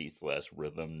Nasty slash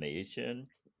Rhythm Nation.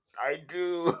 I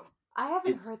do. I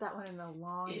haven't It's heard that one in a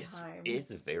long time.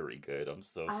 it's very good. I'm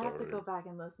so I have to go sorry. back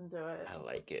and listen to it. I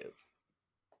like it.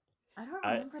 I don't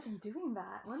I remember them doing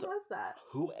that. When so was that?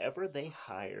 whoever they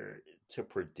hired to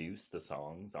produce the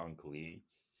songs on Glee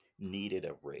needed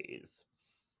a raise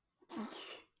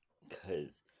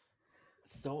because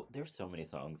there's so many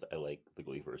songs I like the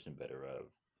Glee version better of.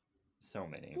 So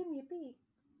many. Give me a beat.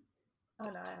 Oh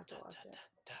no, I have to watch it.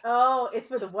 Oh, it's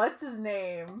with what's his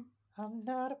name? I'm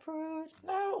not a prude.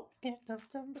 No, get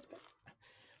some respect.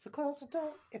 So close the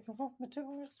door if you want me to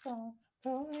respond.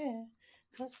 Oh yeah,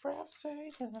 cause prophecy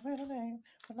is my middle name.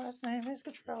 My last name is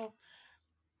Control.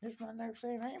 It's my nerve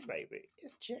name, baby.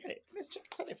 It's Janet. Miss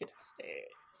Jackson if you stay.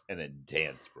 And then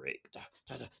dance break. Da,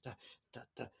 da, da, da, da,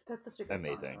 da. That's such a good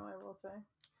Amazing. song, though, I will say.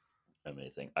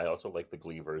 Amazing. I also like the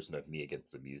Glee version of Me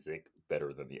Against the Music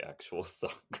better than the actual song.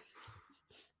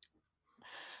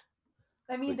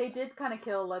 I mean, But they did kind of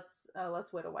kill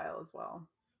Let's Wait a While as well.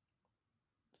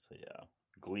 so yeah.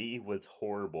 Glee was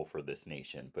horrible for this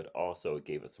nation, but also it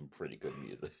gave us some pretty good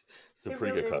music. Some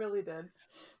pretty good It really did.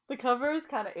 The covers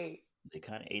kind of ate. They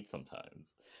kind of ate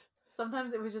sometimes.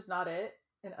 Sometimes it was just not it,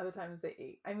 and other times they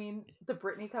ate. I mean, the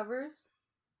Britney covers.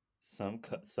 Some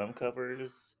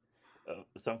covers,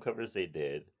 some covers they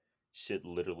did should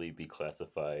literally be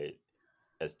classified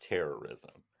as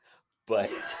terrorism, but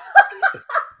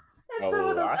And a some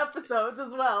of those lot, episodes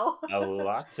as well. a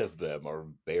lot of them are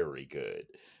very good,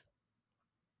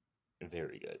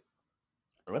 very good.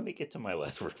 Let me get to my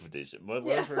last recommendation. My Yeah,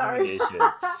 last sorry.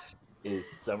 recommendation is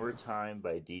 "Summertime"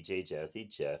 by DJ Jazzy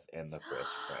Jeff and the Fresh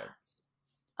Prince.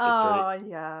 Oh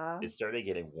yeah, It started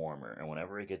getting warmer, and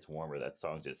whenever it gets warmer, that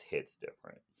song just hits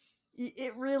different.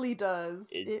 it really does.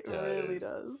 It Really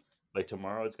does. does. Like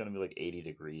tomorrow, it's going to be like 80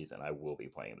 degrees, and I will be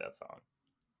playing that song.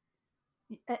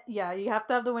 Yeah, you have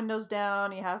to have the windows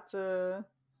down. You have to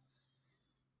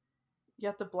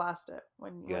blast it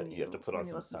You have to put on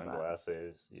some listen to that.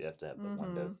 sunglasses. You have to have the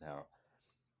windows down.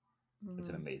 It's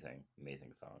an Mm-hmm.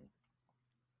 amazing song.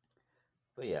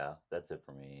 But yeah, that's it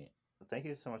for me. Thank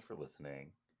you so much for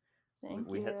listening. Thank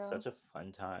We had you. such a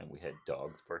fun time. We had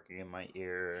dogs barking in my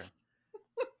ear.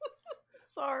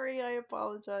 Sorry, I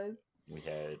apologize. We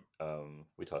had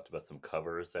we talked about some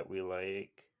covers that we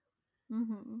like.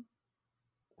 Mm-hmm.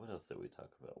 What else did we talk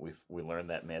about? We learned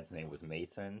that man's name was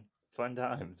Mason. Fun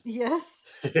times. Yes.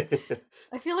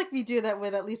 I feel like we do that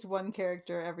with at least one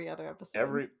character every other episode.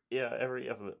 every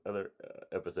other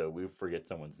episode we forget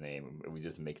someone's name and we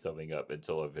just make something up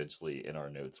until eventually in our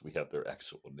notes we have their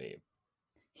actual name.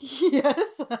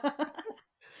 Yes.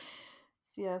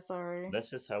 Yeah, sorry. That's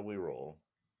just how we roll.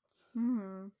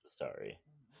 Mm-hmm. Sorry.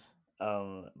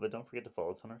 But don't forget to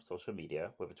follow us on our social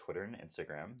media. We have a Twitter and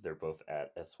Instagram. They're both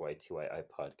at SY2II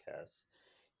Podcast.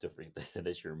 Don't forget to send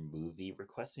us your movie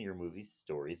requests and your movie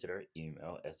stories at our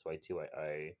email,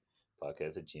 SY2II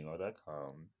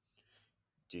podcast@gmail.com.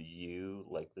 Do you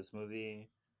like this movie?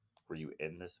 Were you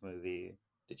in this movie?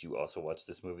 Did you also watch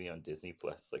this movie on Disney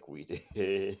Plus like we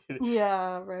did?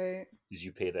 Yeah, right. Did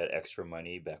you pay that extra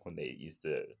money back when they used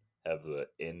to have the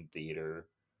in theater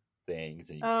things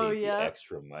and you paid the yeah.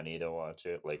 extra money to watch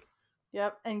it? Like,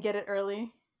 Yep, and get it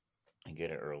early. and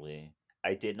get it early.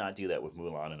 I did not do that with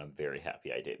Mulan, and I'm very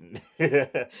happy I didn't.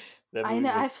 I know.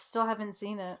 I still haven't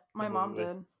seen it. My mom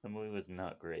did. The movie was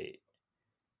not great.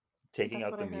 Taking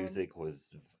That's out what the I heard. music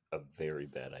was a very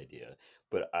bad idea,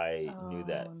 but I knew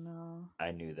that. Oh no. I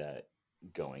knew that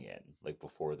going in, like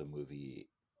before the movie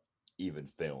even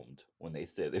filmed, when they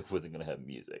said it wasn't gonna have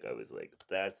music, I was like,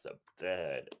 "That's a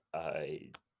bad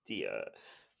idea."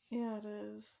 Yeah, it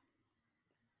is.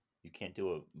 You can't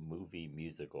do a movie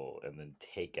musical and then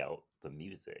take out the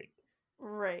music.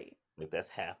 Right. Like that's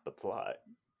half the plot.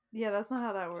 Yeah, that's not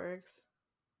how that works.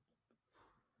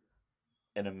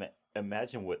 And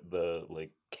imagine what the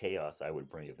like chaos I would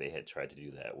bring if they had tried to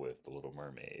do that with The Little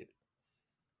Mermaid.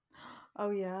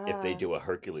 Oh yeah. If they do a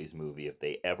Hercules movie, if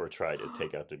they ever try to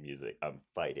take out the music, I'm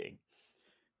fighting.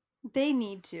 They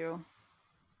need to.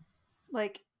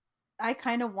 Like, I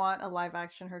kind of want a live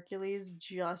action Hercules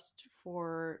just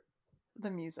for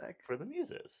the music. For the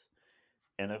muses.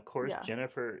 And of course, Yeah.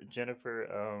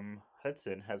 Jennifer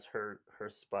Hudson has her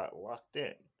spot locked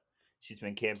in. She's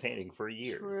been campaigning for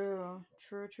years.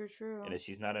 True. And if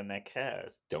she's not in that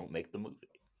cast, don't make the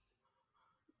movie.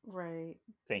 Right.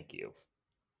 Thank you.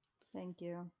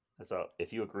 That's all.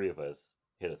 If you agree with us,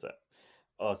 hit us up.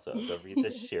 Also, don't forget to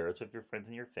share us with your friends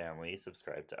and your family.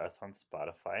 Subscribe to us on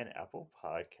Spotify and Apple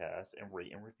Podcasts, and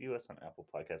rate and review us on Apple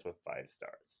Podcasts with 5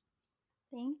 stars.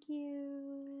 Thank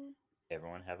you.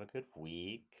 Everyone have a good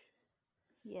week.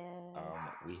 Yes.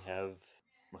 We have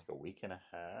like a week and a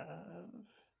half,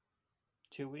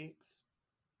 2 weeks.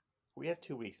 We have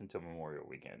 2 weeks until Memorial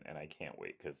Weekend, and I can't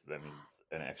wait because that means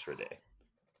an extra day.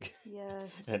 Yes.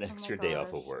 An extra day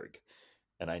off of work.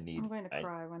 And I'm going to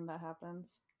cry when that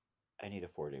happens. I need a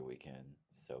 4-day weekend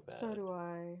so bad. So do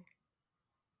I.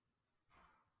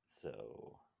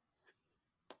 So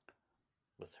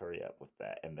let's hurry up with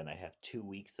that. And then I have 2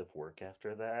 weeks of work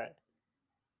after that.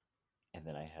 And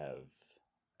then I have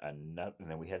another. And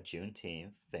then we have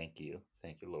Juneteenth. Thank you,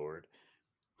 Lord.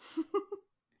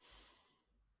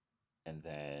 And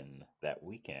then that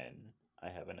weekend, I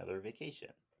have another vacation.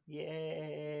 Yay!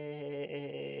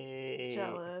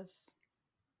 Jealous.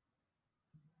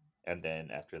 And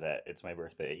then after that, it's my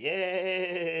birthday.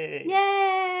 Yay!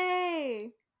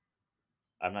 Yay!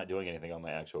 I'm not doing anything on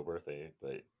my actual birthday,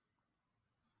 but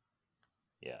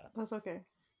yeah, That's okay.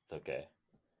 it's okay.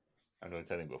 I'm doing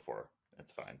something before.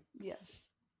 It's fine. Yes.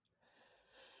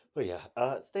 But yeah,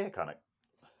 stay iconic.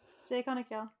 Stay iconic,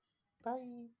 y'all.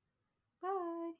 Bye. Bye.